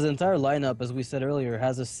ultimately, his entire lineup, as we said earlier,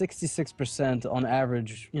 has a 66% on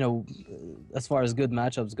average, you know, as far as good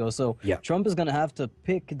matchups go. So Yeah. Trump is going to have to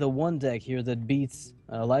pick the one deck here that beats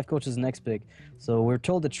Lifecoach's next pick. So we're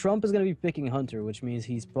told that Trump is going to be picking Hunter, which means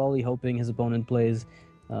he's probably hoping his opponent plays,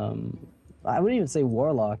 I wouldn't even say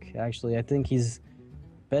Warlock, actually. I think he's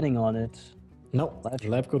betting on it. No,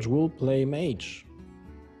 Lifecoach will play Mage.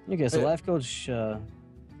 Okay, so Lifecoach...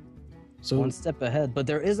 So one step ahead, but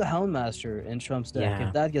there is a Houndmaster in Trump's deck. Yeah.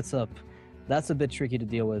 If that gets up, that's a bit tricky to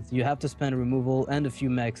deal with. You have to spend removal and a few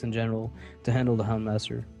mechs in general to handle the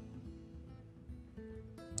Houndmaster.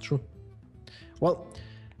 True. Well,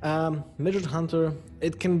 Midget Hunter,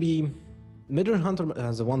 it can be... Midget Hunter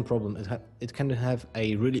has a one problem. It can have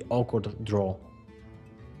a really awkward draw.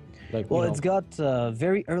 Like, Well, you know, it's got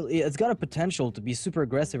very early. It's got a potential to be super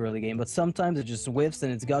aggressive early game, but sometimes it just whiffs,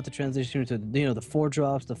 and it's got to transition to the 4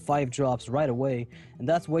 drops, the 5 drops right away, and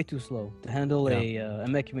that's way too slow to handle a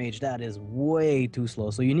mech mage. That is way too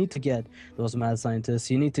slow. So you need to get those mad scientists.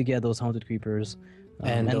 You need to get those haunted creepers,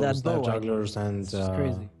 and those that bow, knife jugglers and it's just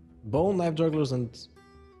crazy. bone knife jugglers and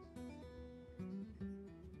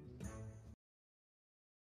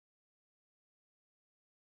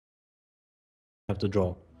have to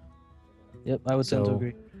draw. Yep, I would tend to So-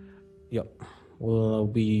 agree. Yep. We'll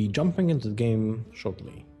be jumping into the game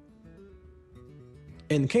shortly.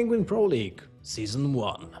 In Kinguin Pro League, Season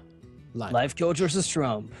 1. Lifecoach versus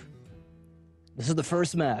Trump. This is the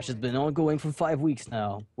first match. It's been ongoing for 5 weeks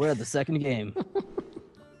now. We're at the second game.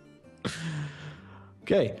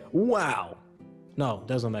 Okay. Wow. No,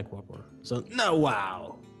 there's no mech warper. So, no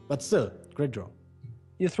wow. But still, great draw.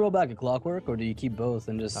 You throw back a clockwork, or do you keep both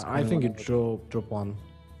and just? I think you drop one.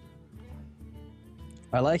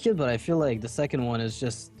 I like it, but I feel like the second one is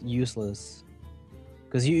just useless.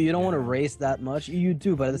 Because you don't want to race that much. You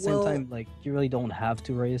do, but at the same Well- time, like you really don't have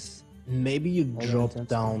to race. Maybe you All the drop intents.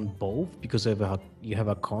 down both because you have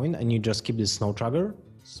a coin and you just keep the snow trigger.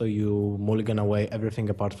 So you mulligan away everything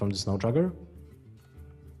apart from the snow trigger.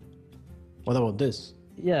 What about this?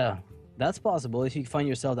 Yeah, that's possible if you find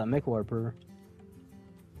yourself that mech warper.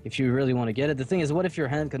 If you really want to get it. The thing is, what if your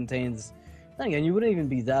hand contains... Then again, you wouldn't even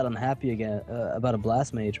be that unhappy again about a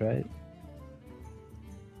blast mage, right?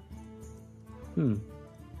 It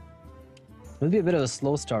would be a bit of a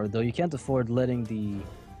slow start, though. You can't afford letting the...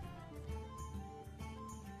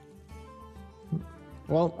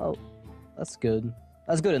 Well, Oh, that's good.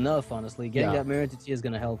 That's good enough, honestly. Getting Yeah. that mirror entity is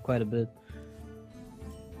going to help quite a bit.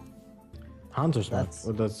 Hunter's That's-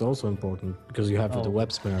 Mark. That's also important because you have the Oh.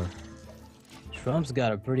 web spinner. Trump's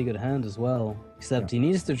got a pretty good hand as well. Except he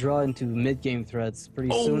needs to draw into mid-game threats pretty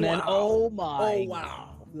Oh, soon. And wow. oh my! Oh, wow.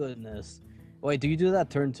 goodness. Wait, do you do that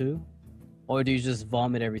turn 2? Or do you just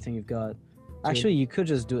vomit everything you've got? Actually, you could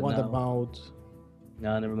just do it What now. about...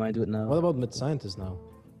 No, never mind, do it now. What about Mid Scientist now?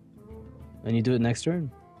 And you do it next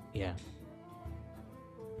turn? Yeah.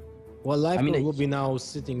 Well, Lifecoach mean, will be now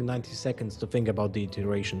sitting 90 seconds to think about the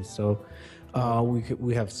iterations, so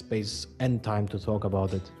we have space and time to talk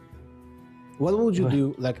about it. What would you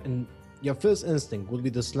do, like, your first instinct would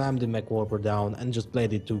be to slam the mech warper down and just play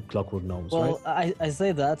the 2 Clockwork Gnomes, right? Well, I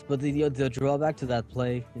say that, but the drawback to that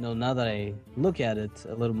play, now that I look at it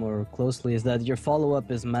a little more closely, is that your follow-up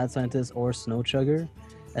is Mad Scientist or Snow Chugger,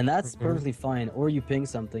 and that's perfectly fine, or you ping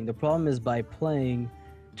something. The problem is by playing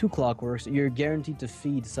 2 Clockworks, you're guaranteed to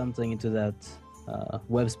feed something into that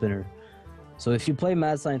web spinner. So if you play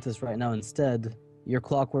Mad Scientist right now instead, your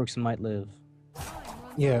Clockworks might live.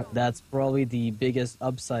 Yeah. That's probably the biggest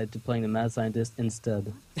upside to playing the Mad Scientist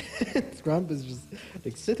instead. Trump is just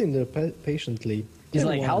like sitting there patiently. He's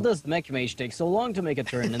like, how does Mech Mage take so long to make a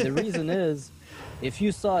turn? And the reason is, if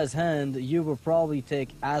you saw his hand, you will probably take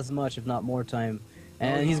as much, if not more time.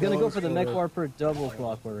 And he's going to go for the Mech Warper double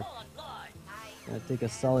Clockwork. Gonna take a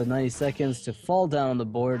solid 90 seconds to fall down on the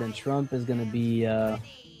board, and Trump is going to be...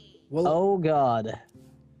 oh god.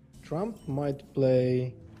 Trump might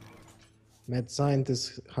play Mad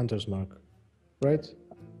Scientist Hunter's Mark, right?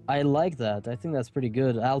 I like that. I think that's pretty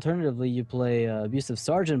good. Alternatively, you play Abusive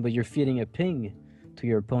Sergeant, but you're feeding a ping to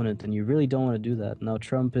your opponent, and you really don't want to do that. Now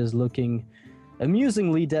Trump is looking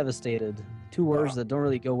amusingly devastated. 2 words that don't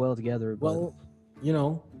really go well together. But...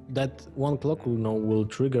 Well, that 1 Clockwork Gnome will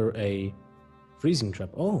trigger a freezing trap.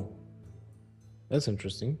 Oh, that's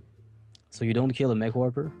interesting. So you don't kill a Mech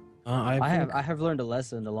Warper? I have learned a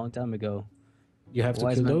lesson a long time ago. You have to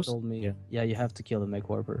Wise kill man those? told me, yeah, you have to kill the Mech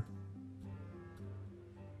Warper.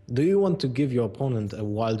 Do you want to give your opponent a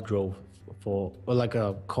wild growth or like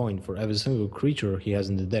a coin for every single creature he has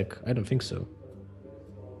in the deck? I don't think so.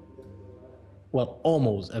 Well,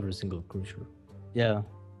 almost every single creature. Yeah.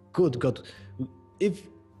 Good God. If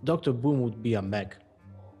Dr. Boom would be a mech.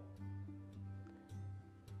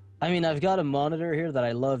 I mean, I've got a monitor here that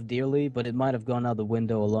I love dearly, but it might have gone out the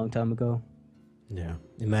window a long time ago. Yeah,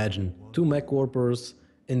 imagine 2 mech warpers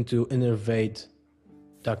into innervate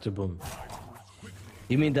Dr. Boom.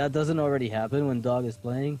 You mean that doesn't already happen when Dog is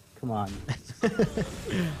playing? Come on.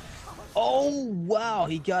 Oh, wow,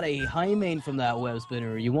 he got a high main from that web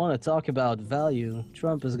spinner. You want to talk about value?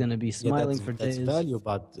 Trump is going to be smiling for days. That's value,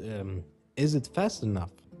 but is it fast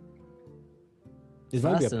enough? It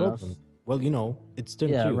might be a problem. Well, it's turn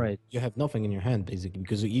 2. Right. You have nothing in your hand, basically,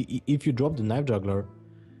 because if you drop the Knife Juggler,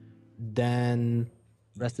 then...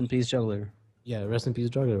 Rest in peace, Juggler. Yeah, rest in peace,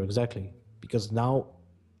 Juggler, exactly. Because now,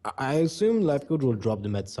 I assume Lifecoach will drop the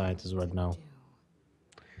Mad Scientist right now.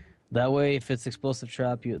 That way, if it's Explosive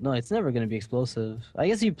Trap, No, it's never going to be Explosive. I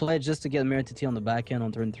guess you play it just to get Mirror Entity on the back end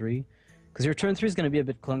on turn 3. Because your turn 3 is going to be a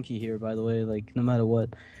bit clunky here, by the way, like, no matter what.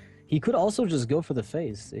 He could also just go for the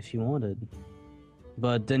face, if he wanted.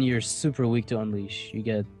 But then you're super weak to Unleash. You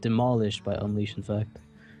get demolished by Unleash, in fact.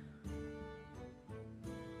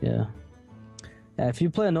 Yeah. If you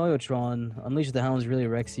play a Noyotron, Unleash the Hounds really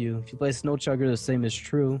wrecks you. If you play Snow Chugger, the same is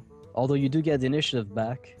true. Although you do get the initiative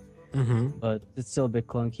back. But it's still a bit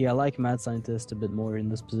clunky. I like Mad Scientist a bit more in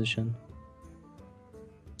this position.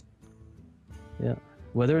 Yeah.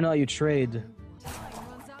 Whether or not you trade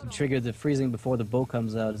to trigger the freezing before the bow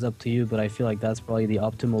comes out is up to you, but I feel like that's probably the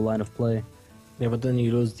optimal line of play. Yeah, but then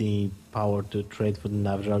you lose the power to trade for the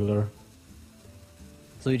Nav Juggler.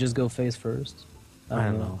 So you just go face first? I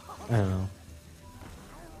don't know.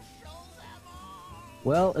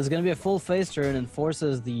 Well, it's gonna be a full face turn and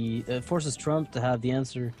forces Trump to have the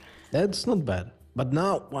answer. That's not bad. But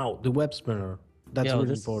now, wow, the web spinner. That's really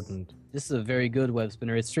important. This is a very good web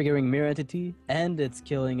spinner. It's triggering Mirror Entity and it's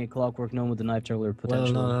killing a Clockwork Gnome with the Knife Juggler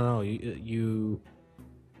potential. Well, no. You.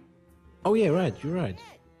 Oh yeah, right. You're right.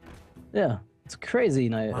 Yeah, it's a crazy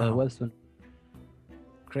web spinner.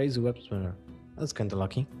 Crazy web spinner. That's kind of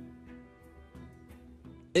lucky.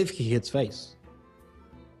 If he hits face.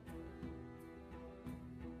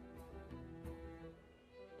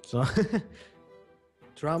 So,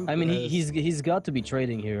 Trump. I mean, he's got to be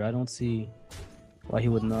trading here. I don't see why he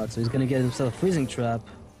would not. So he's gonna get himself a freezing trap,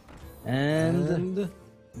 and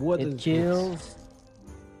what it kills.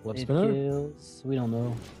 Web spinner? It kills. We don't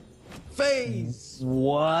know. Face.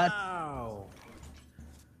 What? Wow.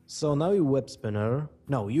 So now you web spinner.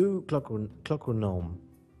 No, you Clockwork Gnome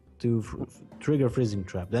to trigger freezing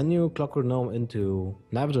trap. Then you Clockwork Gnome into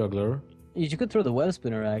Nav Juggler. You could throw the web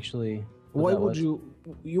spinner actually. Why would you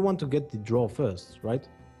want to get the draw first, right?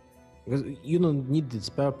 Because you don't need the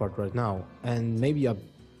spare part right now, and maybe a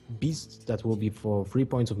beast that will be for 3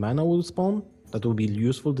 points of mana will spawn. That will be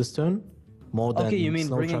useful this turn. More than Okay, you mean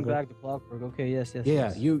Snow bringing Tracker. back the clockwork? Okay, yes, yes. Yeah,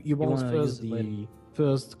 yes. you bounce wanna first use it later. the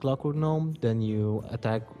first Clockwork Gnome, then you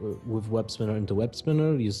attack with Web Spinner into Web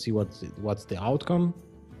Spinner. You see what's the outcome.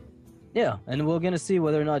 Yeah, and we're gonna see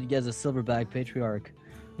whether or not he gets a Silverback Patriarch.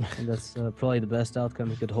 And that's probably the best outcome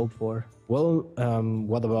he could hope for. Well,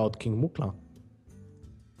 what about King Mukla?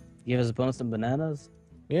 Give his opponent some bananas.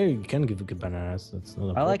 Yeah, you can give good bananas. That's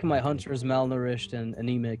not a I like problem, my think. hunters malnourished and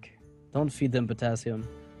anemic. Don't feed them potassium.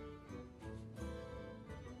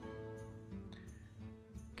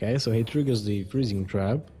 Okay, so he triggers the freezing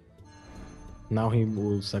trap. Now he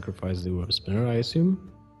will sacrifice the Web Spinner, I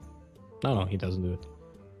assume. No, he doesn't do it.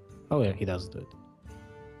 Oh yeah, he does do it.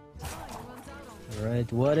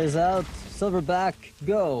 Alright, what is out? Silverback,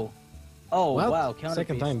 go! Oh, Well, wow, counter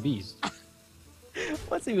second piece. time beast.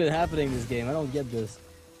 What's even happening in this game? I don't get this.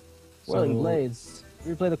 Whirling So- Blades.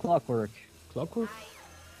 Replay the clockwork. Clockwork?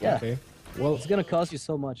 Yeah. Okay. Well, It's gonna cost you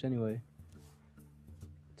so much anyway.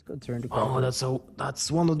 It's a good turn to oh, clockwork.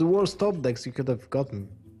 that's one of the worst top decks you could have gotten.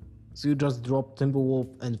 So you just drop Timberwolf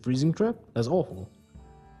and Freezing Trap? That's awful.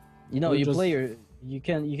 You know, Or you just- play your you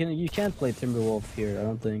can't play Timberwolf here, I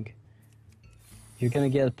don't think. You're gonna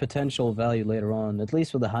get potential value later on, at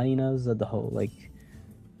least with the hyenas at the whole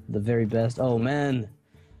the very best. Oh man.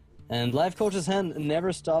 And Lifecoach's hand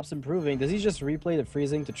never stops improving. Does he just replay the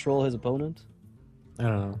freezing to troll his opponent? I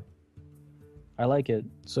don't know. I like it.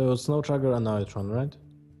 So Snow Tracker and Neutron, right?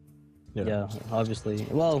 Yeah, obviously.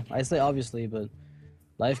 Well, I say obviously, but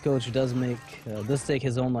Lifecoach does take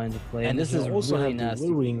his own line to play, and this you is also really have the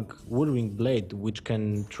nasty. Withering Blade, which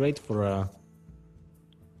can trade for a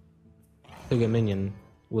bigger minion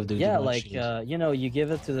with the Yeah, Divine like Shield. you know, you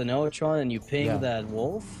give it to the Neutron and you ping Yeah. that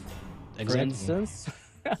wolf, for Exactly. instance.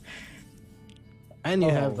 And you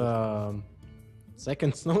Oh. have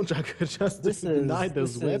second Snow Tracker just This to deny is-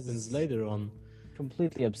 those this weapons is- later on.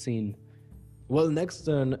 Completely obscene. Well, next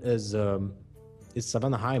turn is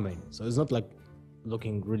Savannah Highmane, so it's not like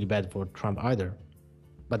looking really bad for Trump either.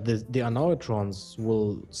 But the Anoitrons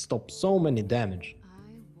will stop so many damage.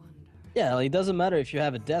 Yeah, like, it doesn't matter if you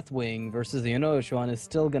have a Deathwing versus the Neutron, it's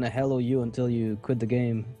still gonna hello you until you quit the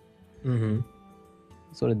game. Mm-hmm.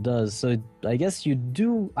 That's what it does. So I guess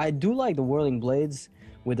I do like the Whirling Blades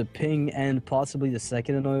with the ping and possibly the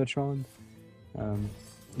second Neutron.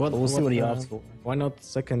 But we'll see what he opts for. Why not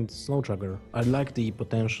second Snow Tracker? I like the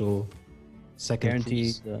potential second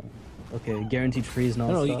Guaranteed. freeze. Okay, guaranteed freeze No,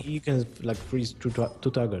 non-stop. you can like freeze two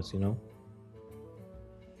targets, you know?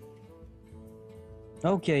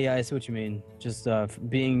 Okay, yeah, I see what you mean. Just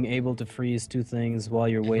being able to freeze two things while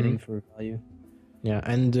you're waiting for value. Yeah,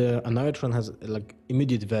 and Anoitron has like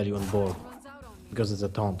immediate value on board because it's a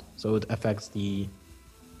taunt, so it affects the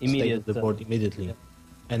state Immediate of the board immediately. yeah.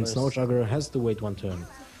 And First. Snow Tracker has to wait one turn.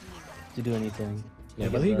 to do anything. Yeah, I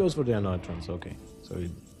but get he that. goes for the Anoitrons, okay. So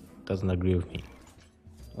he doesn't agree with me.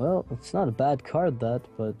 Well, it's not a bad card, that,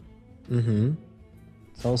 but Mm-hmm.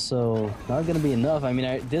 it's also not going to be enough. I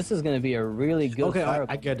mean, this is going to be a really good Okay, fire.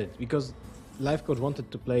 I get it. Because Lifecoach wanted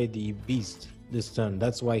to play the Beast this turn.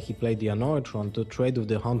 That's why he played the Anoitron to trade with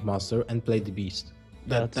the Huntmaster and play the Beast.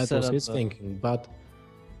 Yeah, That, to that set was up his a- thinking. But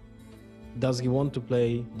does he want to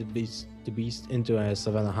play the Beast into a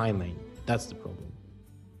Savannah Highmane? That's the problem.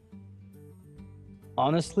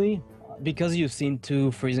 Honestly, because you've seen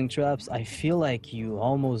two freezing traps, I feel like you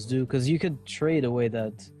almost do, because you could trade away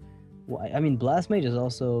that. I mean, Blast Mage is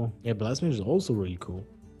also. Yeah, Blast Mage is also really cool.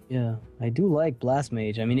 Yeah, I do like Blast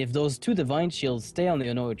Mage. I mean, if those two Divine Shields stay on the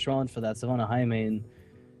Anoitron for that Savannah Highmane,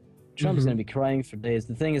 Trump's gonna be crying for days.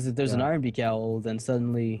 The thing is, if there's an Yeah. Iron Beak Owl, then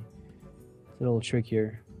suddenly it's a little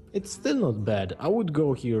trickier. It's still not bad. I would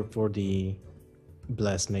go here for the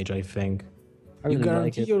Blast Mage, I think. I You really like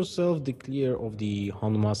guarantee it. yourself the clear of the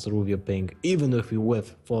Huntmaster with your ping, even if you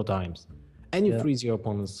whiff 4 times. And you Yeah. freeze your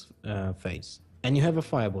opponent's face. And you have a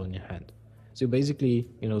fireball in your hand. So you're basically,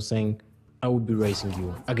 saying, I would be racing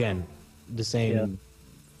you. Again, the same Yeah.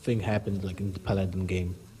 thing happened like in the Paladin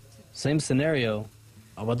game. Same scenario.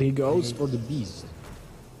 But he goes for the Beast.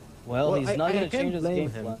 Well, he's not I gonna can't change his blame game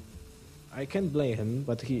him. plan. I can't blame him,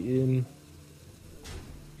 but he...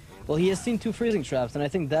 Well, he has seen two freezing traps, and I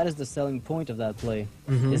think that is the selling point of that play.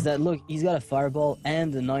 Mm-hmm. Is that, look, he's got a fireball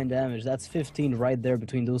and the 9 damage. That's 15 right there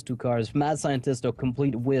between those two cards. Mad Scientist, a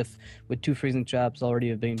complete whiff with two freezing traps already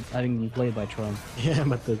having been played by Trump. Yeah,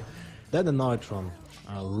 but that Anoitron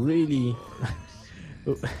really...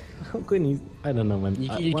 How can you... I don't know, man.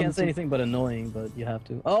 You can't say anything but annoying, but you have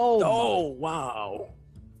to. Oh! Oh, wow.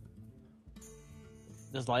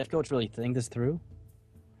 Does Lifecoach really think this through?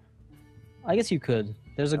 I guess you could.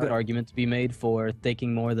 There's a good argument to be made for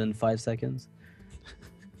taking more than 5 seconds.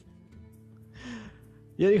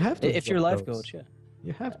 Yeah, you have to. If you're drop life those. coach, yeah.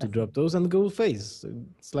 You have to drop those and go face.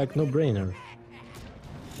 It's like no-brainer.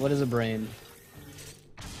 What is a brain?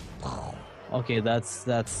 Okay, that's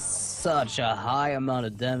such a high amount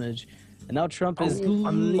of damage. And now Trump is...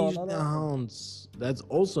 Unleash the hounds. That's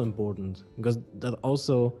also important because that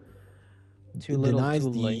also Too little, denies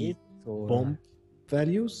too the late? Or... bomb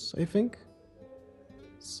values, I think.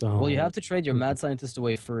 So Well, you have to trade your mad scientist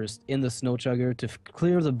away first in the snow chugger to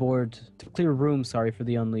clear the board, to clear room, sorry, for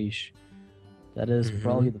the unleash. That is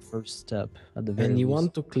probably the first step at the very and you least.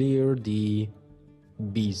 want to clear the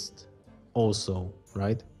beast also,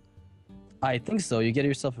 right? I think so. You get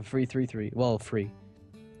yourself a free 3/3. Well, free.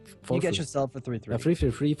 For You get free. yourself a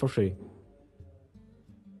 3/3. Free for free.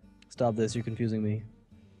 Stop this, you're confusing me.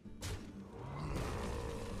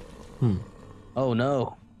 Hmm. Oh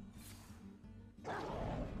no.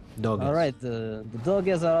 Dog. Alright, the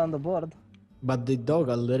doggies are on the board. But the dog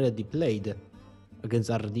already played against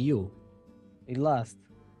RDU. He lost.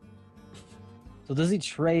 So does he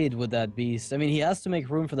trade with that beast? I mean, he has to make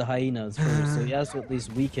room for the hyenas first, so he has to at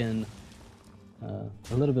least weaken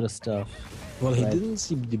a little bit of stuff. Well, he Right. didn't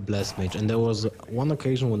see the Blast Mage, and there was one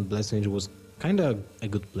occasion when Blast Mage was kind of a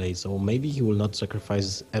good play, so maybe he will not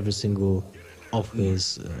sacrifice every single of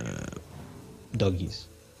his doggies.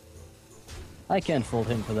 I can't fault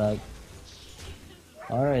him for that.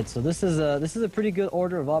 Alright, so this is a pretty good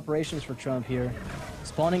order of operations for Trump here.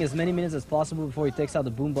 Spawning as many minions as possible before he takes out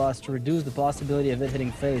the boom boss to reduce the possibility of it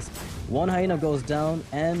hitting face. One hyena goes down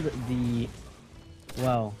and the...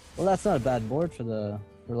 Wow. Well, that's not a bad board for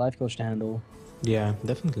Lifecoach to handle. Yeah,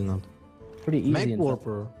 definitely not. Pretty easy. Mech in fact.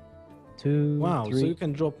 Warper. 2, Wow, 3. so you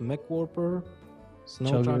can drop Mech Warper,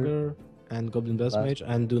 Snow Chugger. Chugger, and Goblin Blast Blast. Mage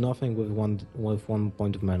and do nothing with one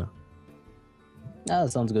point of mana. Ah,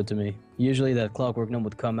 that sounds good to me. Usually that Clockwork Gnome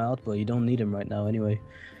would come out, but you don't need him right now anyway.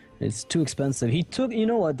 It's too expensive. He took, you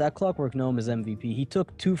know what, that Clockwork Gnome is MVP. He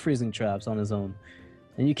took 2 freezing traps on his own.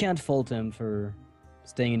 And you can't fault him for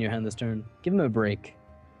staying in your hand this turn. Give him a break.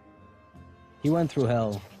 He went through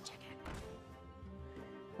hell.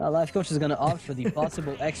 Lifecoach is going to opt for the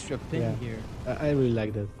possible extra pin Yeah. here. I really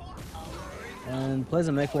like that. And plays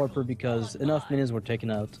a Mech Warper because enough minions were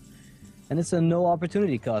taken out. And it's a no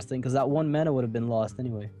opportunity cost thing because that 1 mana would have been lost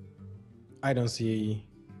anyway. I don't see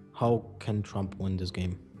how can Trump win this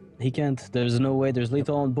game. He can't. There's no way. There's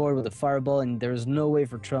lethal on board with a fireball, and there's no way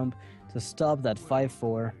for Trump to stop that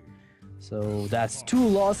 5-4. So that's 2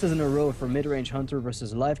 losses in a row for mid-range Hunter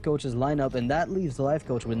versus Lifecoach's lineup, and that leaves the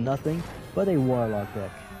Lifecoach with nothing but a Warlock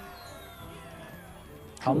deck.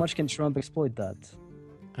 How much can Trump exploit that?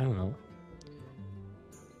 I don't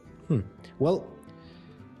know. Well,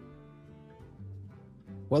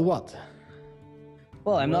 what?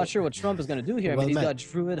 Well, I'm not sure what Trump is going to do here. I mean, he's Well got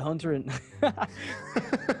Druid, Hunter, and...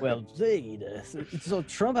 well played. So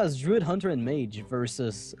Trump has Druid, Hunter, and Mage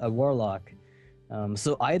versus a Warlock.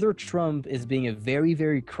 So either Trump is being a very,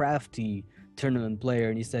 very crafty tournament player,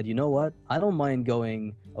 and he said, you know what? I don't mind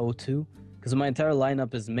going 0-2, because my entire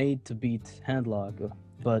lineup is made to beat Handlock.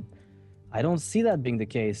 But I don't see that being the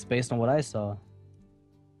case, based on what I saw.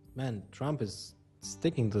 Man, Trump is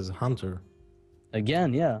sticking to his Hunter.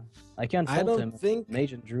 Again, yeah. I can't I fault don't him. think-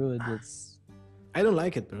 Mage and Druid, it's... I don't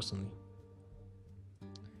like it personally.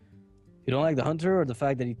 You don't like the Hunter, or the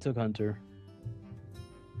fact that he took Hunter?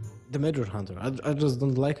 The Major Hunter. I just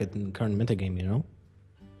don't like it in the current metagame, you know?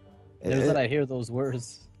 There's that I hear those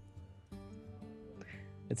words.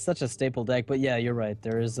 It's such a staple deck, but yeah, you're right.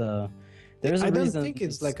 There's a I don't reason think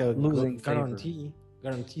it's like a losing favor.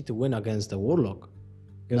 guarantee to win against a Warlock.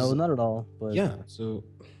 'Cause- No, not at all. But Yeah, so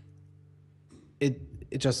it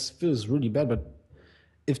just feels really bad. But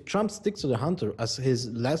if Trump sticks to the Hunter as his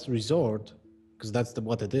last resort, because that's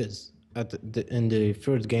what it is, in the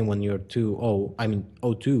third game when you're 2-0, I mean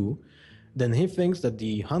 0-2, then he thinks that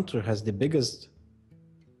the Hunter has the biggest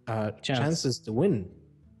chances to win,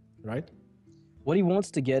 right? what he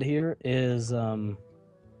wants to get here is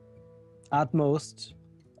at most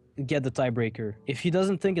get the tiebreaker. If he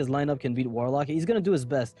doesn't think his lineup can beat Warlock, he's going to do his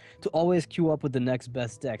best to always queue up with the next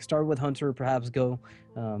best deck. Start with Hunter, perhaps go.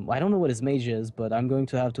 I don't know what his mage is, but I'm going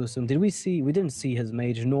to have to assume. We didn't see his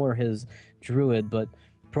mage nor his druid, but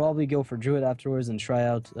probably go for druid afterwards and try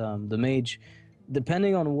out the mage,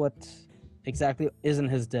 depending on what exactly is in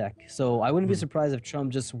his deck. So I wouldn't be surprised if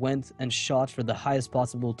Trump just went and shot for the highest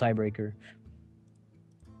possible tiebreaker.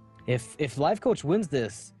 If Lifecoach wins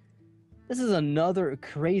this is another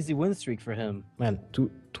crazy win streak for him. Man,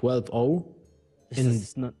 12-0 This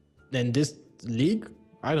is not... in this league?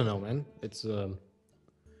 I don't know, man. It's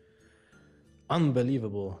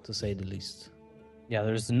unbelievable to say the least. Yeah,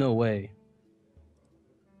 there's no way.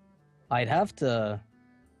 I'd have to...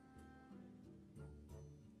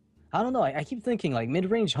 I don't know, I keep thinking like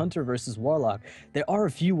mid-range Hunter versus Warlock. There are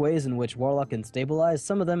a few ways in which Warlock can stabilize.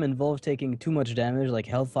 Some of them involve taking too much damage, like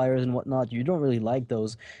Hellfires and whatnot. You don't really like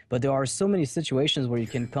those, but there are so many situations where you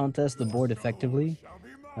can contest the board effectively.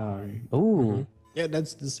 Ooh. Yeah,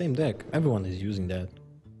 that's the same deck. Everyone is using that.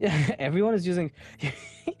 Yeah, everyone is using...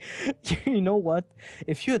 You know what?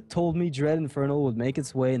 If you had told me Dread Infernal would make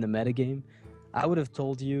its way in the metagame, I would have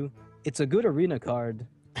told you it's a good arena card,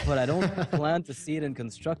 but I don't plan to see it in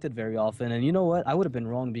Constructed very often. And you know what? I would have been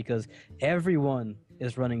wrong because everyone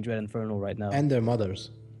is running Dread Infernal right now. And their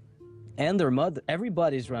mothers. And their mother.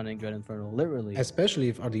 Everybody's running Dread Infernal, literally. Especially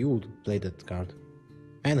if Ardiul played that card.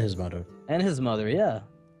 And his mother. And his mother, yeah.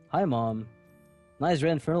 Hi, Mom. Nice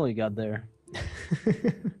Dread Infernal you got there.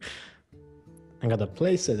 I got a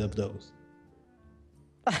playset of those.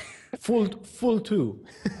 full two.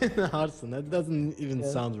 Hearthstone. That doesn't even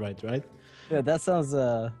sound right? Yeah, that sounds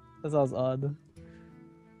odd.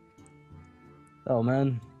 Oh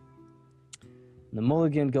man. The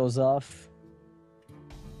mulligan goes off.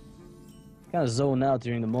 Kind of zone out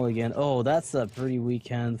during the mulligan. Oh, that's a pretty weak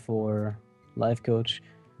hand for Lifecoach.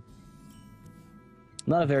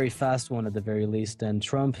 Not a very fast one at the very least. And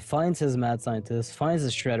Trump finds his Mad Scientist, finds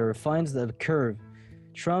his Shredder, finds the curve.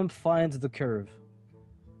 Trump finds the curve.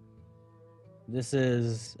 This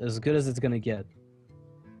is as good as it's gonna get.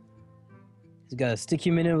 He's got a sticky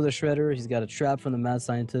minion with a Shredder. He's got a trap from the Mad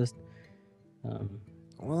Scientist.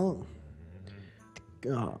 Well,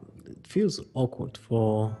 it feels awkward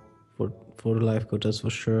for Lifecoach, that's for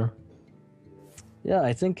sure. Yeah,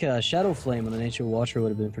 I think Shadow Flame on the Nature Watcher would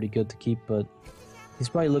have been pretty good to keep, but he's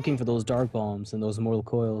probably looking for those Dark Bombs and those Mortal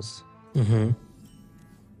Coils. Mm-hmm.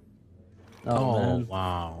 Oh man.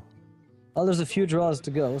 Wow. Oh, there's a few draws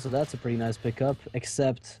to go, so that's a pretty nice pickup,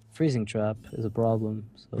 except Freezing Trap is a problem,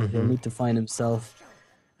 so he'll need to find himself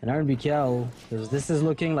an R&B Cowl, because this is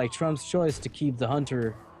looking like Trump's choice to keep the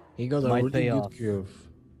Hunter. He got a Might really pay good off. curve.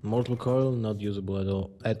 Mortal Coil, not usable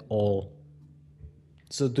at all.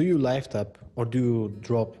 So do you life tap, or do you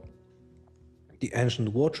drop the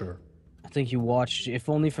Ancient Watcher? I think you watch, if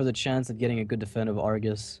only for the chance at getting a good defend of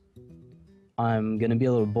Argus. I'm gonna be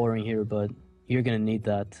a little boring here, but you're gonna need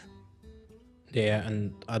that. Yeah,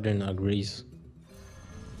 and Adrian agrees.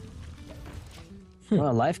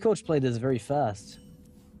 Well, Lifecoach played this very fast.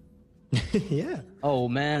 Yeah. Oh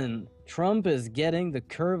man, Trump is getting the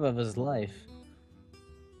curve of his life.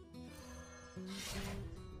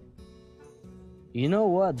 You know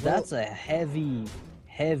what? That's a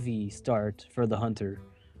heavy start for the Hunter.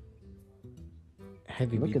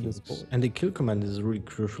 Heavy Look at beatings. this board. And the kill command is really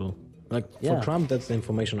crucial. Like, Yeah. for Trump, that's the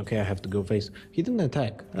information, okay, I have to go face. He didn't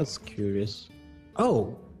attack. That's curious.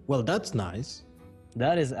 Oh, well, that's nice.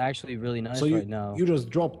 That is actually really nice So right now. you just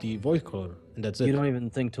drop the Void Color, and that's it. You don't even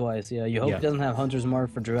think twice. Yeah, you hope Yeah. he doesn't have Hunter's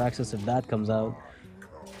Mark for Jiraxxus if that comes out.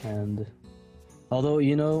 And although,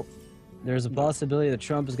 you know, there's a possibility that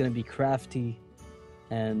Trump is going to be crafty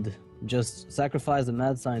and just sacrifice the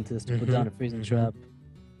Mad Scientist to put down a Freezing Trap.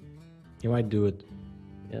 You might do it.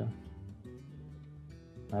 Yeah.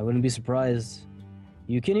 I wouldn't be surprised.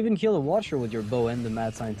 You can even kill a Watcher with your bow and the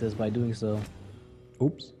Mad Scientist by doing so.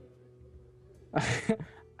 Oops.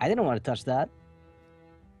 I didn't want to touch that.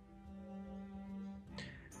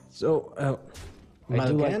 So, I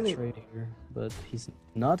do like Malgani- to trade here, but he's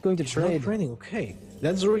not going to Not trade. trading, okay.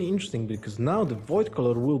 That's really interesting because now the Void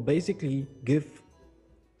Color will basically give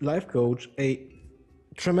Lifecoach a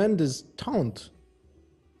tremendous taunt.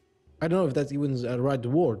 I don't know if that's even a right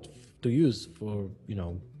word to use for, you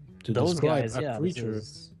know, to Those describe guys, a yeah, this creature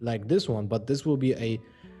is- like this one, but this will be a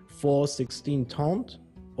 4-16 taunt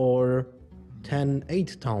or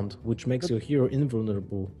 10-8 taunt, which makes your hero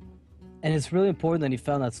invulnerable. And it's really important that he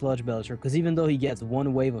found that Sludge Belcher, because even though he gets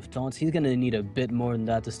one wave of taunts, he's going to need a bit more than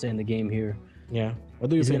that to stay in the game here. Yeah. What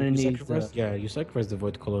do you He's think? gonna You need sacrifice? Yeah, you sacrifice the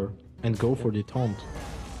Void Color and go for the taunt.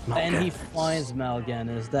 And he Mal'Ganis. finds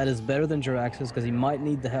Mal'Ganis. That is better than Jiraxxus, because he might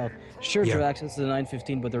need the help. Sure, Yeah. Jiraxxus is a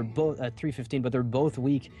 915, but they're both at 315, but they're both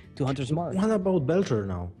weak to Hunter's Mark. What about Belcher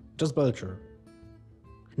now? Just Belcher.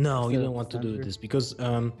 No, you Instead don't of want to do Thunder? this because, I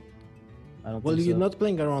don't well, think you're so. not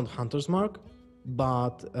playing around Hunter's Mark,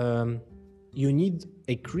 but you need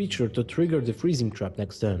a creature to trigger the freezing trap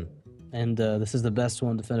next turn. And this is the best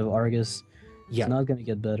one, Defend of Argus. Yeah. It's not going to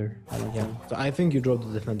get better. I don't think. So I think you drop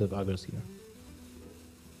the Defender Argus here.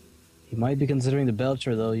 He might be considering the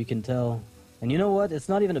Belcher, though, you can tell. And you know what? It's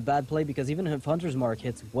not even a bad play, because even if Hunter's Mark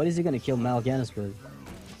hits, what is he going to kill Mal'Ganis with?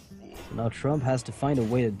 So now Trump has to find a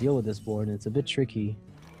way to deal with this board, and it's a bit tricky.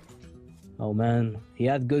 Oh man, he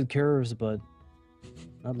had good curves, but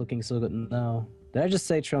not looking so good now. Did I just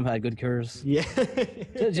say Trump had good curves? Yeah.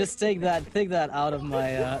 Just take that out of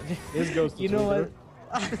my. This goes to You know Twitter.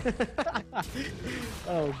 what?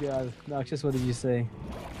 Oh god, Noxious, what did you say?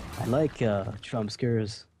 I like Trump's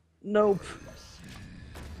curves. Nope.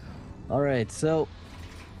 All right, so.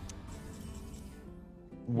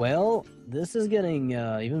 Well, this is getting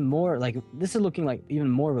even more like this is looking like even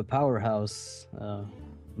more of a powerhouse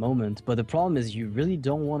moment. But the problem is, you really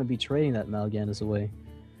don't want to be trading that Mal'Ganis away.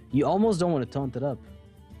 You almost don't want to taunt it up.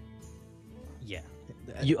 Yeah.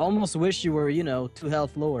 You almost wish you were, 2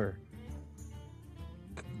 health lower.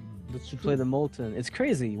 To play the Molten. It's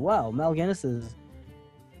crazy. Wow, Mal'Ganis is.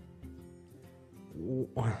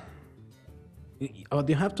 Oh,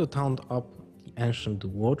 you have to taunt up the Ancient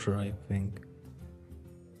Water, I think.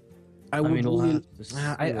 I would mean, we'll really. have to see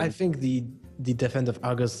I it. think the Defensive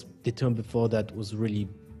August, the turn before that, was really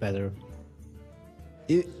better.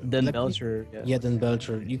 Then like, Belcher. Yeah, then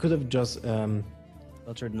Belcher. You could have just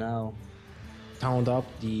Belcher now. taunted up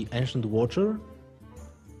the Ancient Water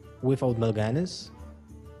without Mal'Ganis.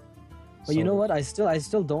 But you know what? I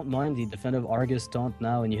still don't mind the Defensive Argus taunt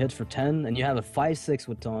now, and you hit for 10, and you have a 5-6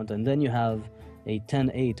 with taunt, and then you have a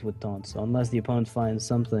 10-8 with taunt. So unless the opponent finds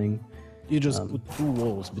something, You just put 2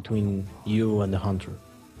 walls between you and the Hunter.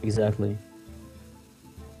 exactly.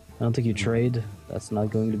 I don't think you trade. That's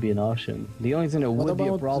not going to be an option. The only thing that What would be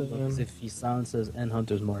a about, problem is if he silences and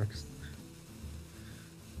Hunter's marks.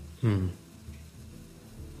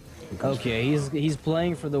 Okay, he's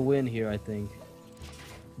playing for the win here, I think.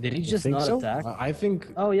 Did he You just think not so? attack? I think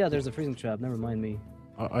Oh yeah, there's a freezing trap. Never mind me.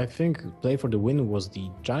 I think play for the win was the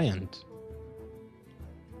Giant.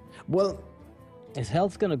 Well, His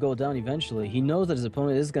health's gonna go down eventually. He knows that his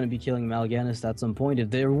opponent is gonna be killing Mal'Ganis at some point. If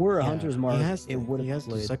there were a Hunter's mark, it would he have has to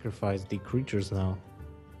played. sacrifice the creatures now.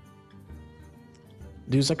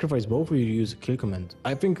 Do you sacrifice both or you use a kill command?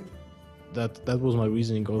 I think that was my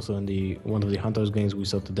reasoning also in the one of the Hunters games we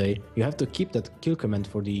saw today. You have to keep that kill command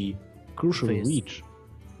for the crucial Face. reach.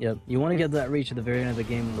 Yep, you want to get that reach at the very end of the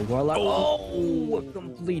game with the Warlock. Oh, a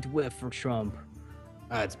complete whiff for Trump.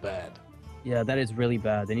 That's bad. Yeah, that is really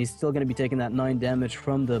bad. And he's still going to be taking that 9 damage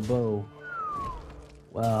from the bow.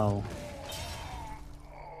 Wow.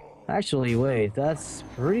 Actually, wait, that's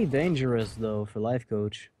pretty dangerous, though, for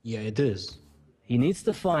Lifecoach. Yeah, it is. He needs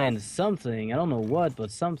to find something. I don't know what, but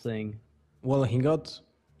something. Well, he got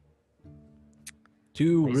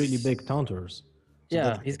 2 Nice. really big taunters. So Yeah,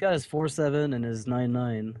 that- he's got his 4-7 and his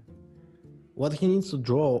 9-9. what he needs to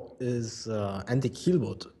draw is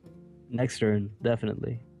anti-killbot. Next turn,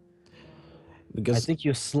 definitely. Because I think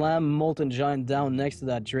you slam Molten Giant down next to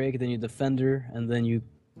that Drake, then you Defender, and then you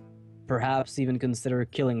perhaps even consider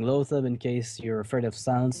killing Lothab in case you're afraid of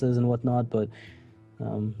silences and whatnot, but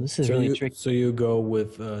this is really tricky. So you go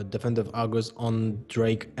with Defensive Argus on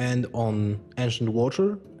Drake and on Ancient Water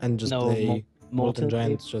and just No, play Molten Molten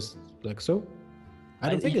Giants just like so? I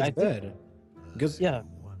don't think it's bad. Because Yeah,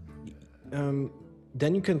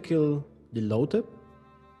 then you can kill the Lothab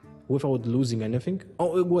without losing anything.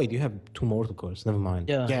 Oh, wait, you have 2 mortal coils. Never mind.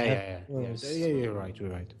 Yeah, Yeah, I yeah, have yeah. coils. Yeah, you're right, you're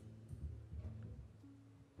right.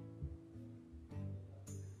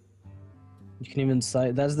 you can even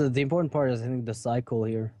that's the important part is I think the cycle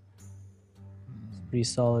here. It's pretty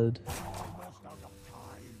solid.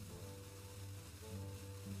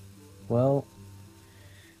 Well,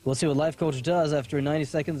 we'll see what Lifecoach does after 90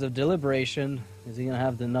 seconds of deliberation. Is he gonna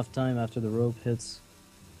have enough time after the rope hits?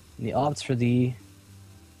 And he opts for the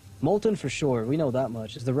Molten for sure. We know that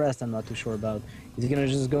much. It's the rest I'm not too sure about. Is he gonna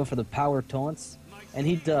just go for the power taunts? And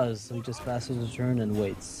he does. So he just passes his turn and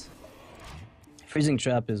waits. Freezing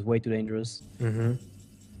Trap is way too dangerous. Mm-hmm.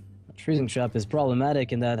 Freezing Trap is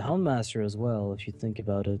problematic in that Houndmaster as well, if you think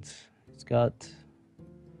about it. It's got...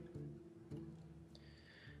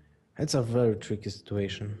 It's a very tricky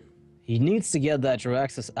situation. He needs to get that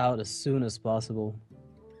Jiraxis out as soon as possible.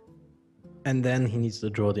 And then he needs to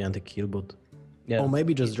draw the anti-killbot. Yeah. Or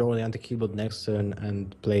maybe just draw the anti-killbot next turn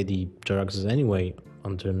and play the Jiraxis anyway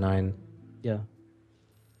on turn 9. Yeah.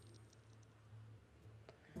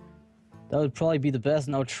 That would probably be the best.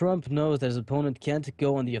 Now, Trump knows that his opponent can't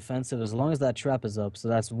go on the offensive as long as that trap is up, so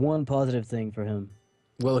that's one positive thing for him.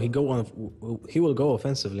 Well, he will go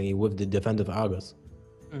offensively with the Defensive Argus.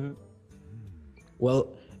 Mm-hmm.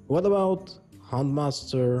 Well, what about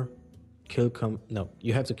Houndmaster No,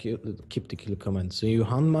 you have to keep the kill command. So you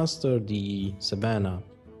Houndmaster the Savannah,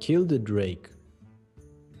 kill the Drake,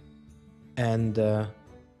 and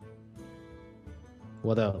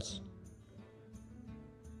what else?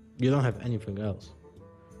 You don't have anything else.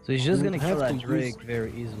 So he's just You gonna would kill have that to Drake use-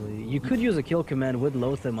 very easily. You could use a kill command with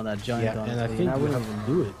Lotham on that giant, Yeah, and I honestly, think we wouldn't have even to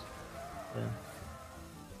do it.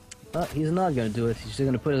 But he's not gonna do it. He's just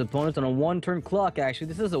gonna put his opponent on a one-turn clock. Actually,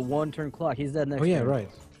 this is a one-turn clock. He's dead next Oh yeah, turn. right.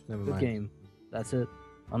 Never Good mind. game. That's it.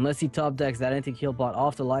 Unless he top decks that anti-heal bot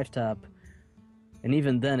off the life tap, and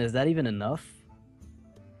even then, is that even enough?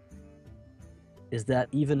 Is that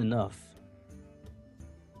even enough?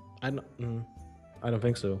 I don't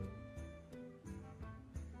think so.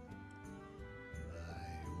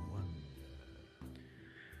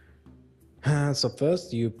 So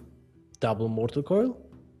first you double Mortal Coil.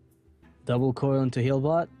 Double coil into heal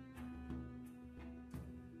bot.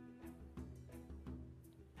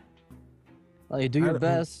 Well, you do your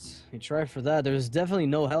best. You try for that. There's definitely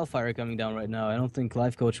no Hellfire coming down right now. I don't think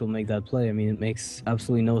Lifecoach will make that play. I mean, it makes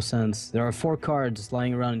absolutely no sense. There are 4 cards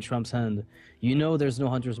lying around in Trump's hand. You know there's no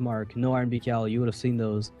Hunter's Mark, no Iron Beak Owl. You would have seen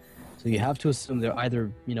those. So you have to assume they're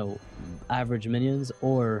either, you know, average minions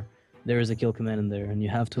or there is a kill command in there. And you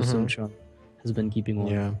have to assume Trump has been keeping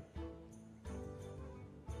one. Yeah.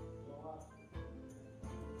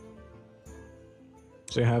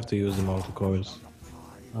 So you have to use the Mortal Coils.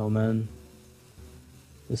 Oh, man.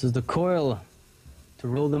 This is the coil to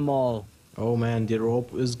rule them all. Oh man, the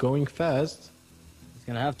rope is going fast. He's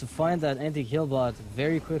gonna have to find that anti-kill bot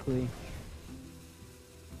very quickly.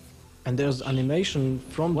 And there's animation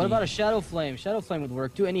from What the... about a Shadow Flame? Shadow Flame would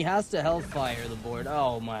work too, and he has to Hellfire the board.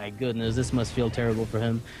 Oh my goodness, this must feel terrible for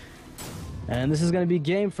him. And this is gonna be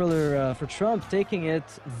game for Trump, taking it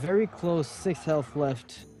very close, 6 health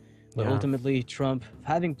left. But Yeah. ultimately, Trump,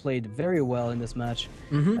 having played very well in this match,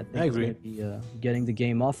 I think I agree. he's gonna be getting the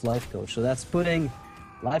game off Lifecoach. So that's putting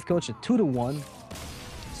Lifecoach at 2-1.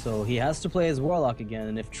 So he has to play his Warlock again,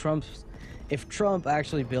 and if Trump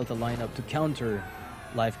actually built a lineup to counter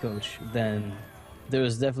Lifecoach, then there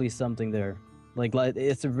was definitely something there. Like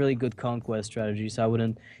it's a really good conquest strategy, so I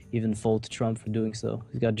wouldn't even fault Trump for doing so.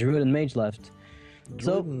 He's got Druid and Mage left.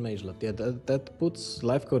 Druid and Mage left. Yeah, that puts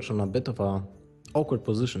Lifecoach on a bit of a awkward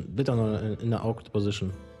position. In an awkward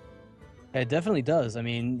position. It definitely does. I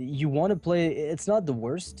mean, you want to play... It's not the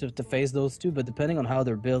worst to face those two, but depending on how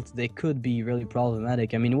they're built, they could be really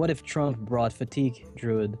problematic. I mean, what if Trump brought Fatigue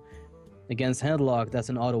Druid against Handlock? That's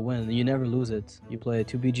an auto win. You never lose it. You play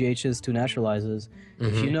 2 BGHs, 2 Naturalizes.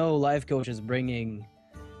 If you know Lifecoach is bringing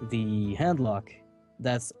the Handlock,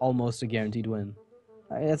 that's almost a guaranteed win.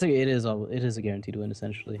 It is a guaranteed win,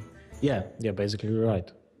 essentially. Yeah, basically you're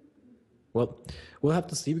right. Well, we'll have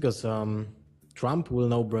to see because Trump will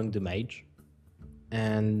now bring the Mage.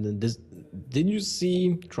 And did you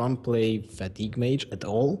see Trump play Fatigue Mage at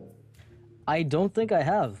all? I don't think I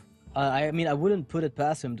have. I mean, I wouldn't put it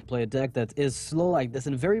past him to play a deck that is slow like this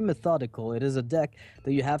and very methodical. It is a deck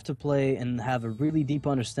that you have to play and have a really deep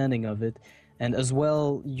understanding of it. And as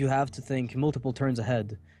well, you have to think multiple turns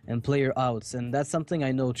ahead and play your outs. And that's something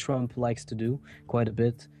I know Trump likes to do quite a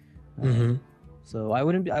bit. So I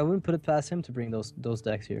wouldn't put it past him to bring those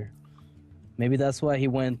decks here. Maybe that's why he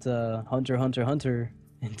went Hunter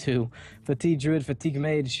into Fatigue Druid, Fatigue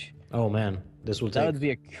Mage. Oh man, this will That take... would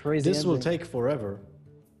be a crazy This will ending. take forever.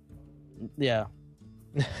 Yeah.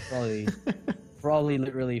 Probably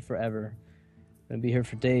literally forever. Gonna be here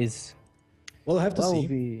for days. We'll have to That will see.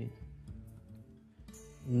 be...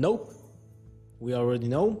 Nope. We already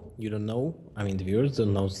know. You don't know. I mean, the viewers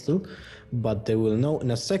don't know still. But they will know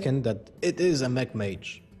in a second that it is a Mech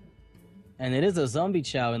Mage. And it is a Zombie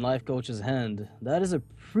Chow in Lifecoach's hand. That is a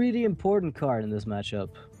pretty important card in this matchup.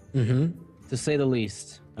 To say the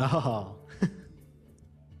least. Ah.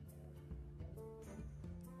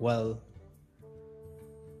 Well,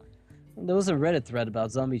 There was a Reddit thread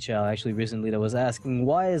about Zombie Chow actually recently that was asking,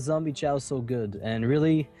 why is Zombie Chow so good? And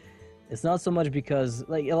really, it's not so much because,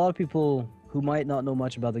 like, a lot of people who might not know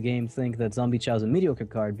much about the game think that Zombie Chow is a mediocre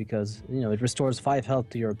card because, you know, it restores 5 health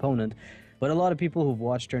to your opponent. But a lot of people who've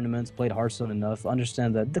watched tournaments, played Hearthstone enough,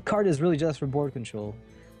 understand that the card is really just for board control.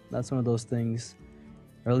 That's one of those things.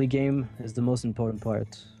 Early game is the most important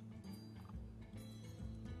part.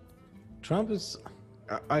 Trump is...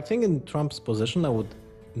 I think in Trump's position, I would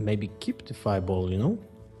maybe keep the Fireball, you know?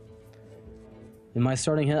 In my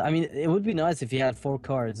starting hand, I mean, it would be nice if he had 4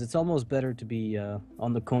 cards. It's almost better to be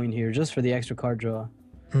on the coin here, just for the extra card draw.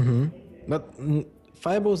 But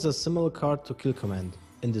Fireball is a similar card to Kill Command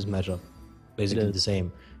in this matchup. Basically is. the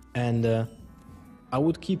same. And I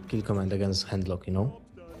would keep Kill Command against Handlock, you know?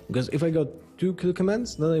 Because if I got 2 Kill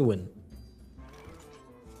Commands, then I win.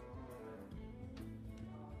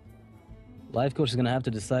 Lifecoach is going to have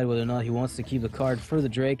to decide whether or not he wants to keep the card for the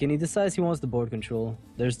Drake, and he decides he wants the board control.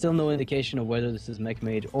 There's still no indication of whether this is Mech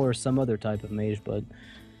Mage or some other type of Mage, but...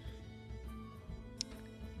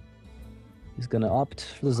 He's gonna opt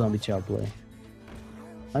for the zombie chow play.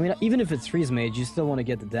 I mean, even if it's freeze mage, you still want to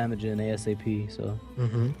get the damage in ASAP, so...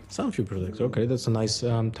 Sunfury Protector, okay, that's a nice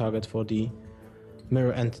target for the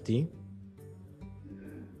mirror entity.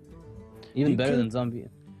 Even You better can- than zombie.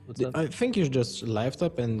 What's up? I think you just lift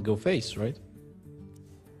up and go face, right?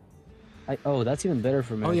 Oh, that's even better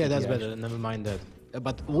for me. Oh yeah, that's better. Never mind that.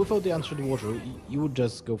 But without the Unshattered Water, you would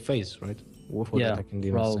just go face, right? Without Yeah, attacking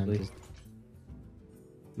the probably. Scientist.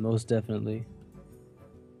 Most definitely.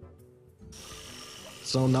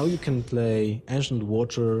 So now you can play Ancient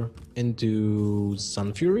Water into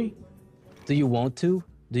Sunfury. Do you want to?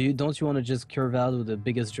 Don't you want to just curve out with the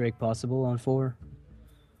biggest Drake possible on 4?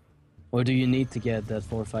 Or do you need to get that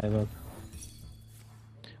 4/5 up?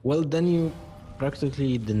 Well, then you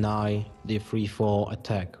practically deny the 3/4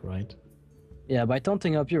 attack, right? Yeah, by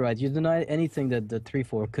taunting up, you're right. You deny anything that the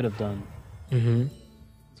 3/4 could have done. Mm-hmm.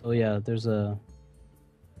 So yeah, there's a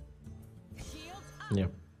Yeah.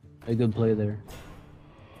 good play there.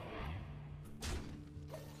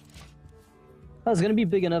 That's gonna be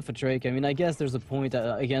big enough for Drake. I mean, I guess there's a point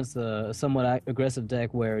against a somewhat aggressive deck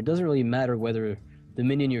where it doesn't really matter whether the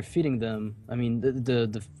minion you're feeding them. I mean,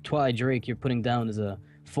 the Twilight Drake you're putting down is a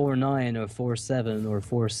 4/9 or 4/7 or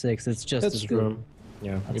 4/6. It's just That's as true. good.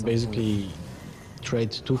 Yeah, At you some basically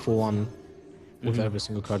trade 2 for 1 with every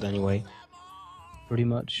single card anyway. Pretty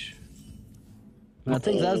much. And I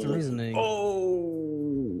think that's the reasoning.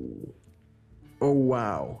 Oh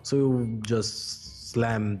wow. So you just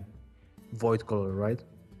slam Void Color, right?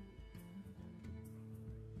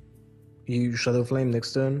 You Shadow Flame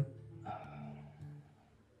next turn?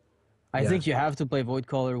 I Yeah. think you have to play Void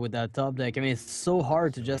Caller with that top deck. I mean, it's so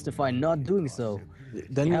hard to justify not doing so.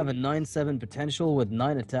 Then You have a 9/7 potential with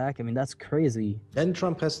 9 attack. I mean, that's crazy. Then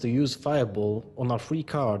Trump has to use Fireball on a free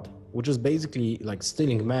card, which is basically like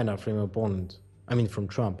stealing mana from your opponent. I mean, from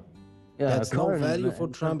Trump. Yeah, That's no Caller and- value for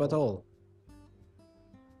and Trump at Temple. all.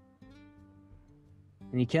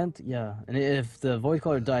 And he can't, yeah. And if the Void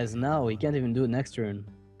Caller dies now, he can't even do it next turn.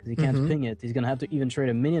 Because he can't ping it. He's going to have to even trade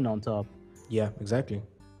a minion on top. Yeah, exactly.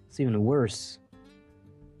 It's even worse.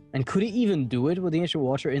 And could he even do it with the Ancient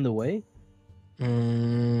Watcher in the way?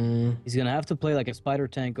 He's going to have to play like a Spider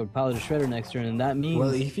Tank or Paladin Shredder next turn, and that means... Well,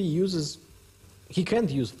 if he uses... He can't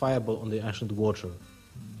use Fireball on the Ancient Water.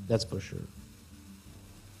 That's for sure.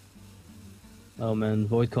 Oh man,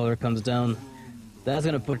 Void Caller comes down. That's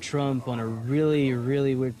gonna put Trump on a really,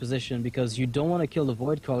 really weird position because you don't want to kill the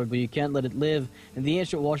Void Caller, but you can't let it live. And the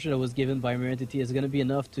Ancient Watcher that was given by Mirror Entity is gonna be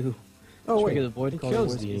enough to trigger the Void he Caller. kills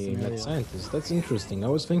worst case the scenario. Mad Scientist. That's interesting. I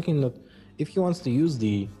was thinking that if he wants to use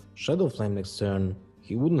the Shadow Flame next turn,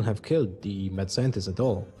 he wouldn't have killed the Mad Scientist at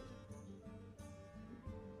all.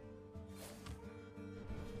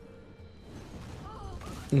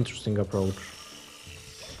 Interesting approach.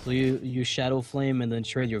 So you Shadow Flame and then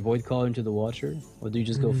trade your Void Caller into the Watcher, or do you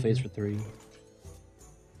just go face for 3?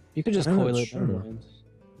 You could just I'm not coil it. sure. Never mind.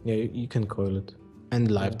 Yeah, you can coil it. And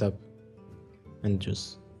lift up. And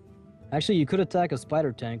just... Actually, you could attack a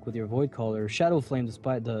Spider Tank with your Void Caller, Shadow Flame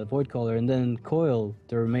the Void Caller, and then coil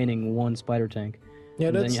the remaining 1 Spider Tank. Yeah,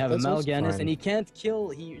 And that's then you have a that's also Mal'Ganis, fine. and he can't kill.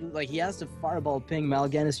 He has to Fireball ping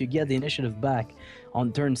Mal'Ganis. You get the initiative back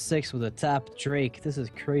on turn 6 with a tapped Drake. This is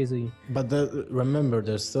crazy. But remember,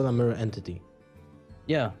 there's still a mirror entity.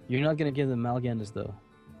 Yeah, you're not gonna give them Mal'Ganis though.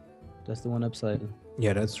 That's the one upside.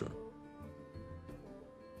 Yeah, that's true.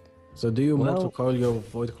 So do you want to Well- coil your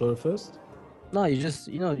Void Caller first? No, you just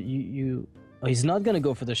you. Oh, he's not gonna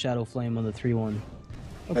go for the Shadow Flame on the 3/1.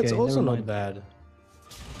 Okay, That's also never not mind. bad.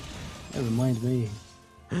 Never mind me.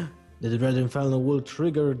 The Dread Inferno will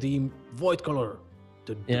trigger the Void Color.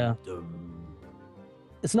 Yeah.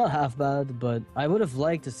 It's not half bad, but I would have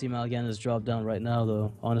liked to see Mal'Ganis drop down right now,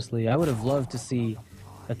 though. Honestly, I would have loved to see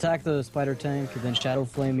attack the Spider Tank, then Shadow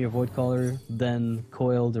Flame your Void Caller, then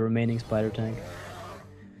coil the remaining Spider Tank.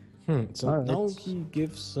 So Alright. now he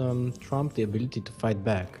gives Trump the ability to fight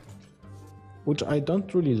back, which I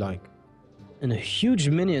don't really like. And a huge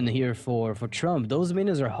minion here for Trump. Those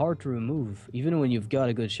minions are hard to remove. Even when you've got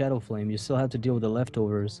a good Shadow Flame, you still have to deal with the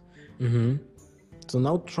leftovers. So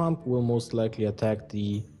now Trump will most likely attack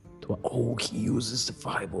the... Oh, he uses the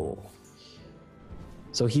Fireball.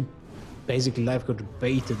 So he basically Lifecoach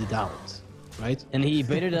baited it out, right? And he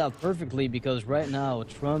baited it out perfectly because right now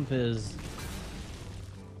Trump is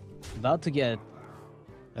about to get...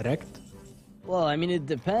 Wrecked? Well, I mean, it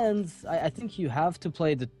depends. I think you have to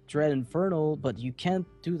play the Dread Infernal, but you can't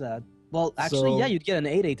do that. Well, actually, So- yeah, you'd get an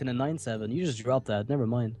 8/8 and a 9/7. You just drop that. Never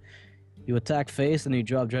mind. You attack face and you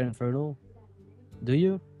drop Dread Infernal. Do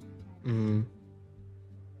you?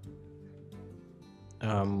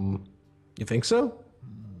 You think so?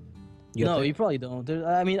 You No, think? you probably don't.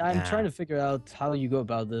 I mean, I'm Nah. trying to figure out how you go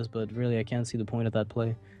about this, but really, I can't see the point of that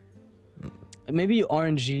play. Maybe you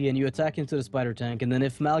RNG and you attack into the spider tank, and then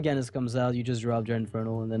if Mal'Ganis comes out, you just drop Dread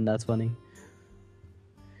Infernal, and then that's funny.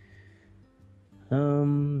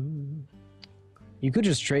 You could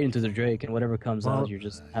just trade into the Drake, and whatever comes Well, out, you're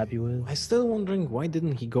just happy with. I'm still wondering why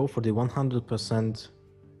didn't he go for the 100%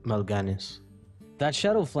 Mal'Ganis? That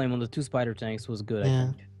Shadow Flame on the 2 spider tanks was good,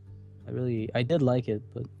 Yeah. I think. I did like it,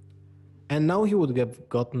 but And now he would have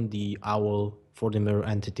gotten the owl for the mirror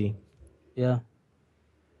entity. yeah.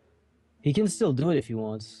 He can still do it if he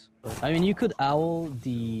wants. But, I mean, you could owl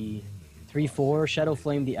the 3/4, Shadow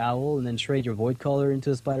Flame the owl, and then trade your Void Caller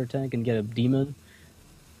into a spider tank and get a demon,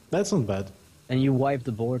 That's not bad. and you wipe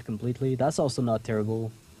the board completely. That's also not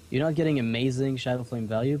terrible. You're not getting amazing Shadow Flame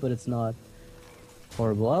value, but it's not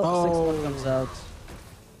horrible. Oh, 6/1 comes out.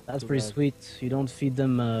 That's Too pretty bad. sweet. You don't feed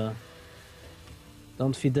them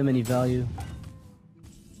any value.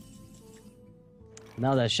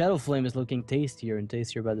 Now that Shadow Flame is looking tastier and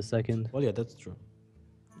tastier by the second. Well, yeah, that's true.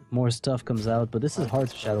 More stuff comes out, but this is hard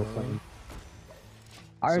to Shadow Flame.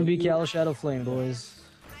 Iron So BKL Shadow Flame, boys.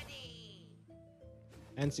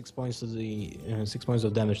 And 6 points to the 6 points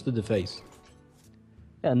of damage to the face.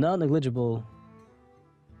 Yeah, not negligible.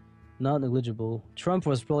 Not negligible. Trump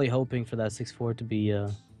was probably hoping for that 6/4 to be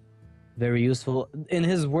very useful. In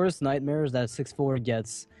his worst nightmares, that 6/4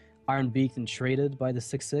 gets Iron Beaked and traded by the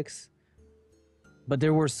 6/6. But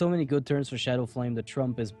there were so many good turns for Shadow Flame that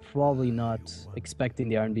Trump is probably not expecting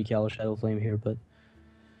the Iron BKL Shadow Flame here. But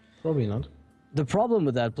Probably not. the problem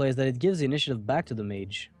with that play is that it gives the initiative back to the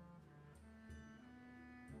mage.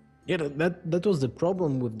 Yeah, that was the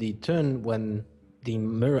problem with the turn when the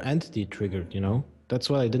mirror entity triggered, you know? That's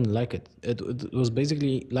why I didn't like it. It was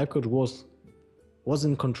basically Lifecoach was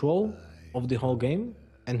in control of the whole game,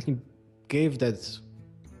 and he gave that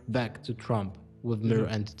back to Trump with mirror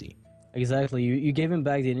entity. Exactly, you gave him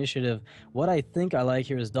back the initiative. What I think I like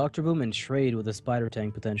here is Dr. Boom and trade with a spider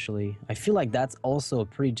tank potentially. I feel like that's also a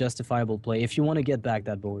pretty justifiable play if you want to get back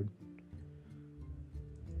that board.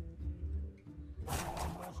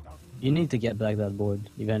 You need to get back that board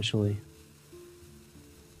eventually.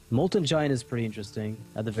 Molten Giant is pretty interesting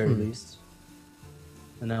at the very least.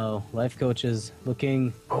 I know, Lifecoach is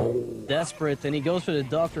looking desperate, and he goes for the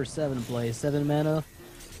Doctor 7 play. 7 mana.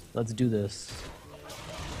 Let's do this.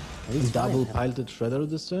 He's Double fine. piloted Shredder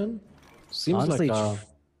this turn? Seems Honestly, like a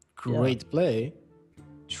great play.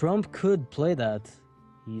 Trump could play that.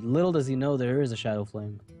 Little does he know there is a Shadow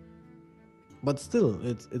Flame. But still,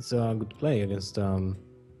 it's a good play against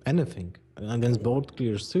anything. Against board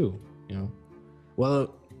clears too, you know?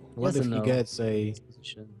 Well, what Yes if and he no. gets a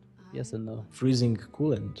Position. Yes and no. freezing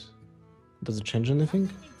coolant? Does it change anything?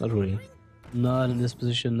 Not really. Not in this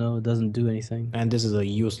position, no. It doesn't do anything. And this is a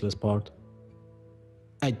useless part.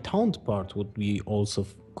 A taunt part would be also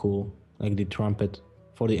cool, like the trumpet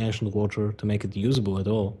for the ancient water to make it usable at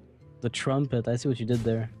all. The trumpet, I see what you did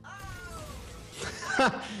there.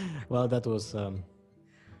 Well, that was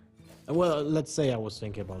well, let's say I was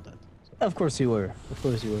thinking about that. Of course you were. Of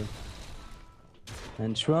course you were.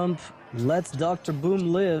 And Trump lets Dr.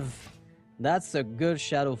 Boom live. That's a good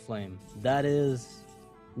Shadow Flame. That is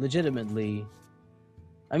legitimately...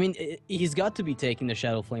 I mean, he's got to be taking the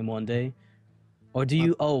Shadow Flame one day. Or do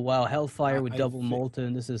you... Oh, wow. Hellfire with I double thi-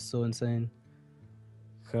 Molten. This is so insane.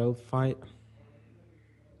 Hellfire.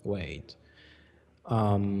 Wait.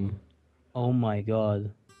 Oh my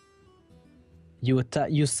god.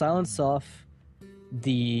 You silence off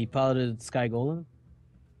the piloted Sky Golem.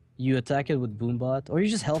 You attack it with Boombot. Or you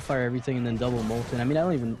just Hellfire everything and then double Molten. I mean, I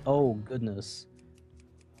don't even... Oh, goodness.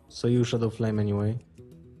 So you Shadow Flame anyway.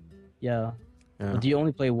 Yeah. Yeah. But you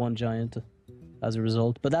only play one giant as a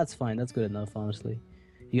result. But that's fine. That's good enough, honestly.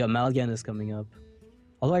 You got Mal'Ganis coming up.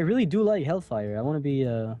 Although I really do like Hellfire. I want to be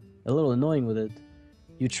a little annoying with it.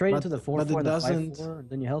 You trade into the 4/4 but it and the doesn't- 5/4,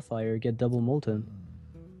 then you Hellfire, get double Molten.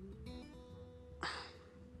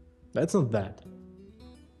 That's not bad.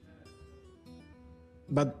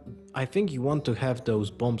 But I think you want to have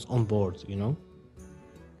those bombs on board, you know?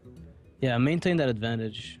 Yeah, maintain that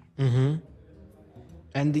advantage. Mm-hmm.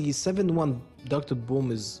 And the 7-1 Dr.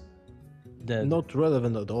 Boom is Dead. not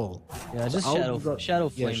relevant at all. Yeah, just I'll Shadow ro-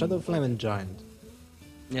 Flame. Yeah, Shadow Flame and Giant.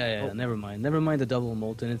 Yeah, never mind. Never mind the double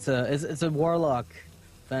Molten. It's a Warlock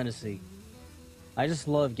fantasy. I just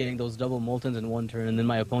love getting those double Moltens in one turn, and then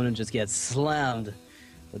my opponent just gets slammed.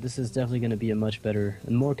 But this is definitely going to be a much better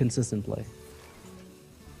and more consistent play.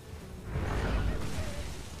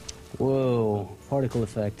 Whoa, particle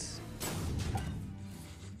effects.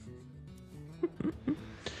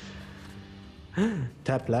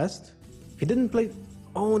 Tap last. He didn't play.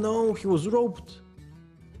 Oh no, he was roped.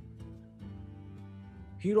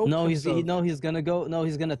 He roped No, himself. he's gonna go. No,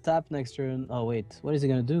 he's gonna tap next turn. Oh wait, what is he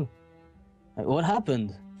gonna do? What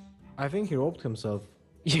happened? I think he roped himself.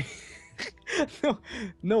 no,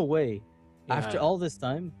 no way. Yeah. After all this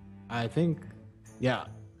time, I think, yeah,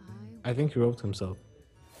 I think he roped himself.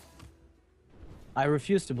 I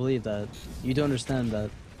refuse to believe that. You don't understand that.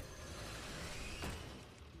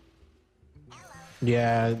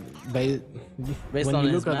 Yeah, Based when on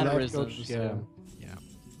you his look at mannerisms, Lifecoach, yeah,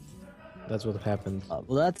 that's what happened. Well,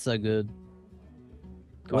 that's a good.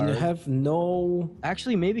 When you card. have no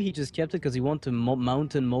Actually, maybe he just kept it because he wanted to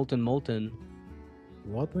Mountain Molten.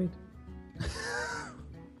 what, mate?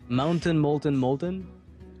 Mountain Molten.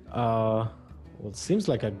 Well, it seems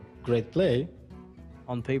like a great play.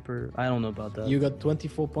 On paper, I don't know about that. You got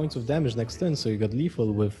 24 points of damage next turn, so you got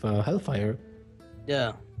lethal with Hellfire.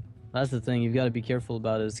 Yeah, that's the thing. You've got to be careful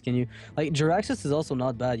about is can you like Jiraxis is also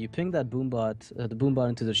not bad. You ping that the boombot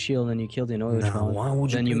into the shield, and you kill the Noyotron. Why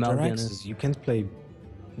would you then play you mount Jiraxis? You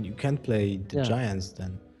can't play the Yeah. Giants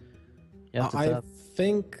then. You have to I tap.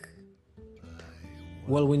 think.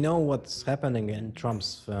 Well, we know what's happening in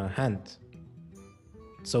Trump's hand.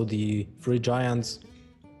 So the three giants,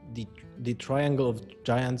 the triangle of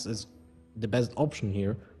giants is the best option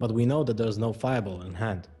here, but we know that there's no fireball in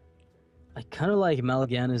hand. I kind of like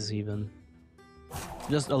Mal'Ganis even.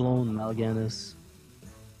 Just alone Mal'Ganis.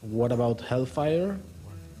 What about Hellfire?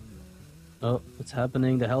 Oh, it's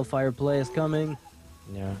happening. The Hellfire play is coming.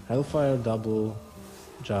 Yeah, Hellfire double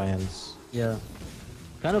giants. Yeah.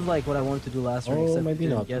 Kind of like what I wanted to do last round. Oh, except maybe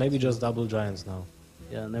didn't not. get Maybe to. just double giants now.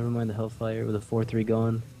 Yeah, never mind the Hellfire with a 4-3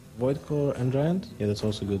 going. Void Core and Giant? Yeah, that's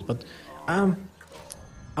also good. But I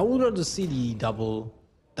would rather see the double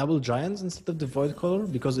giants instead of the Void Color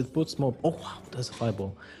because it puts more. Oh wow, there's a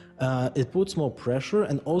fireball. It puts more pressure,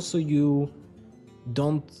 and also you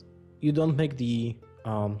don't make the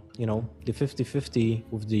the 50-50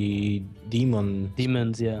 with the demon.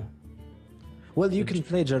 Demons, yeah. Well, you can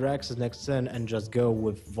play Jiraxis next turn and just go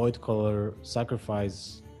with Void Color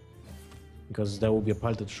Sacrifice because there will be a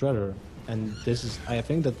Piloted Shredder, and I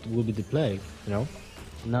think that will be the play, you know?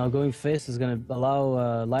 Now going face is going to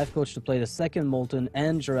allow Lifecoach to play the second Molten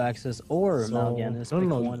and Jiraxis or Mal'Ganis. Pick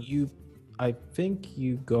No, one. I think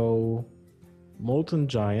you go Molten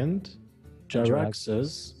Giant, And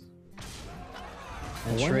Jiraxis,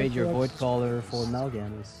 and why trade not your Void Jiraxis? Caller for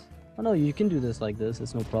Mal'Ganis. Oh no, you can do this like this.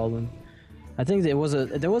 It's no problem. I think there was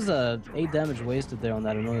a 8 damage wasted there on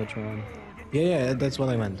that Annoyatron. Yeah, that's what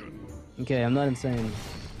I meant. Okay, I'm not insane.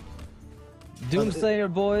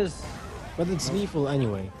 Doomsayer, boys. But it's lethal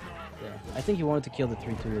anyway. Yeah, I think he wanted to kill the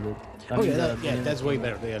 3-2 with it. I Oh mean, yeah, the- that's way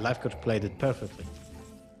better. Yeah, Lifecoach played it perfectly.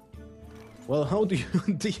 Well, how do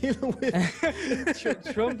you deal with?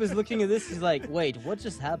 Trump is looking at this. He's like, "Wait, what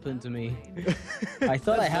just happened to me? I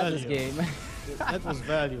thought I had this value. game." That was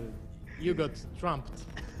value. You got trumped.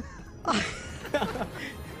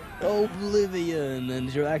 Oblivion, and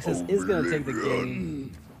Jiraxis is gonna take the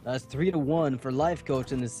game. That's 3-1 for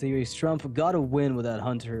Lifecoach in this series. Trump got a win with that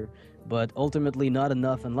Hunter, but ultimately not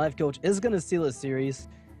enough. And Lifecoach is gonna steal a series.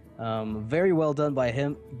 Very well done by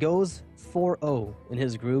him. Goes 4-0 in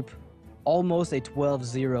his group, almost a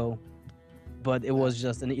 12-0, but it was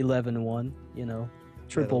just an 11-1. You know,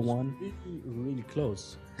 triple one. Really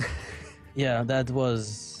close. Yeah, that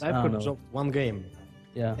was. I don't Lifecoach know. dropped one game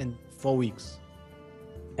Yeah. in 4 weeks.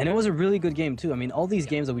 And it was a really good game too. I mean, all these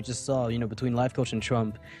games that we just saw, between Lifecoach and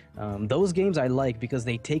Trump, those games I like because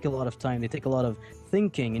they take a lot of time, they take a lot of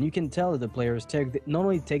thinking, and you can tell that the players not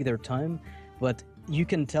only take their time, but you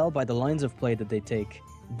can tell by the lines of play that they take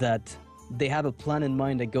that they have a plan in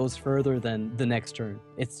mind that goes further than the next turn.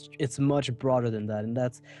 It's much broader than that, and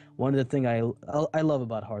that's one of the things I love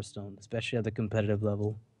about Hearthstone, especially at the competitive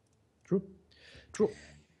level. True.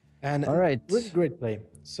 And All right. really great play.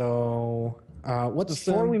 So, what's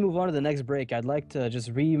Before we move on to the next break, I'd like to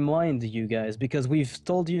just remind you guys, because we've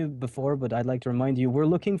told you before, but I'd like to remind you, we're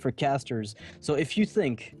looking for casters. So if you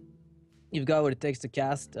think you've got what it takes to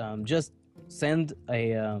cast, just send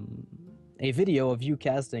a video of you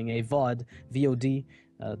casting a VOD,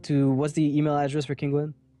 to, what's the email address for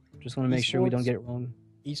Kinguin? Just want to make sure we don't get it wrong.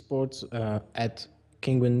 esports at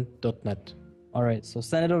kinguin.net. All right, so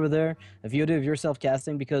send it over there. A VOD of yourself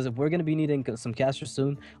casting, because if we're going to be needing some casters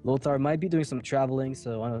soon, Lothar might be doing some traveling.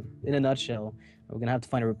 So in a nutshell, we're going to have to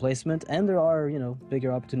find a replacement, and there are,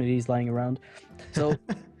 bigger opportunities lying around. So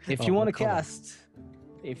if you want to cast,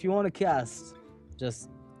 just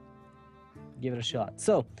give it a shot.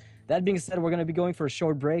 So that being said, we're going to be going for a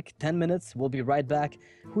short break, 10 minutes. We'll be right back.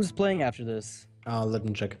 Who's playing after this? Let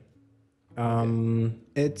me check.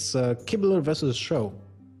 It's Kibler versus Show.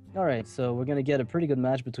 All right, so we're gonna get a pretty good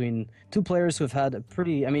match between two players who have had a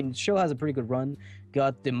pretty. I mean, Show has a pretty good run.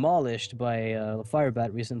 Got demolished by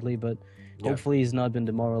Firebat recently, but hopefully he's not been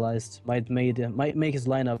demoralized. Might make his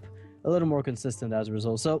lineup a little more consistent as a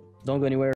result. So don't go anywhere.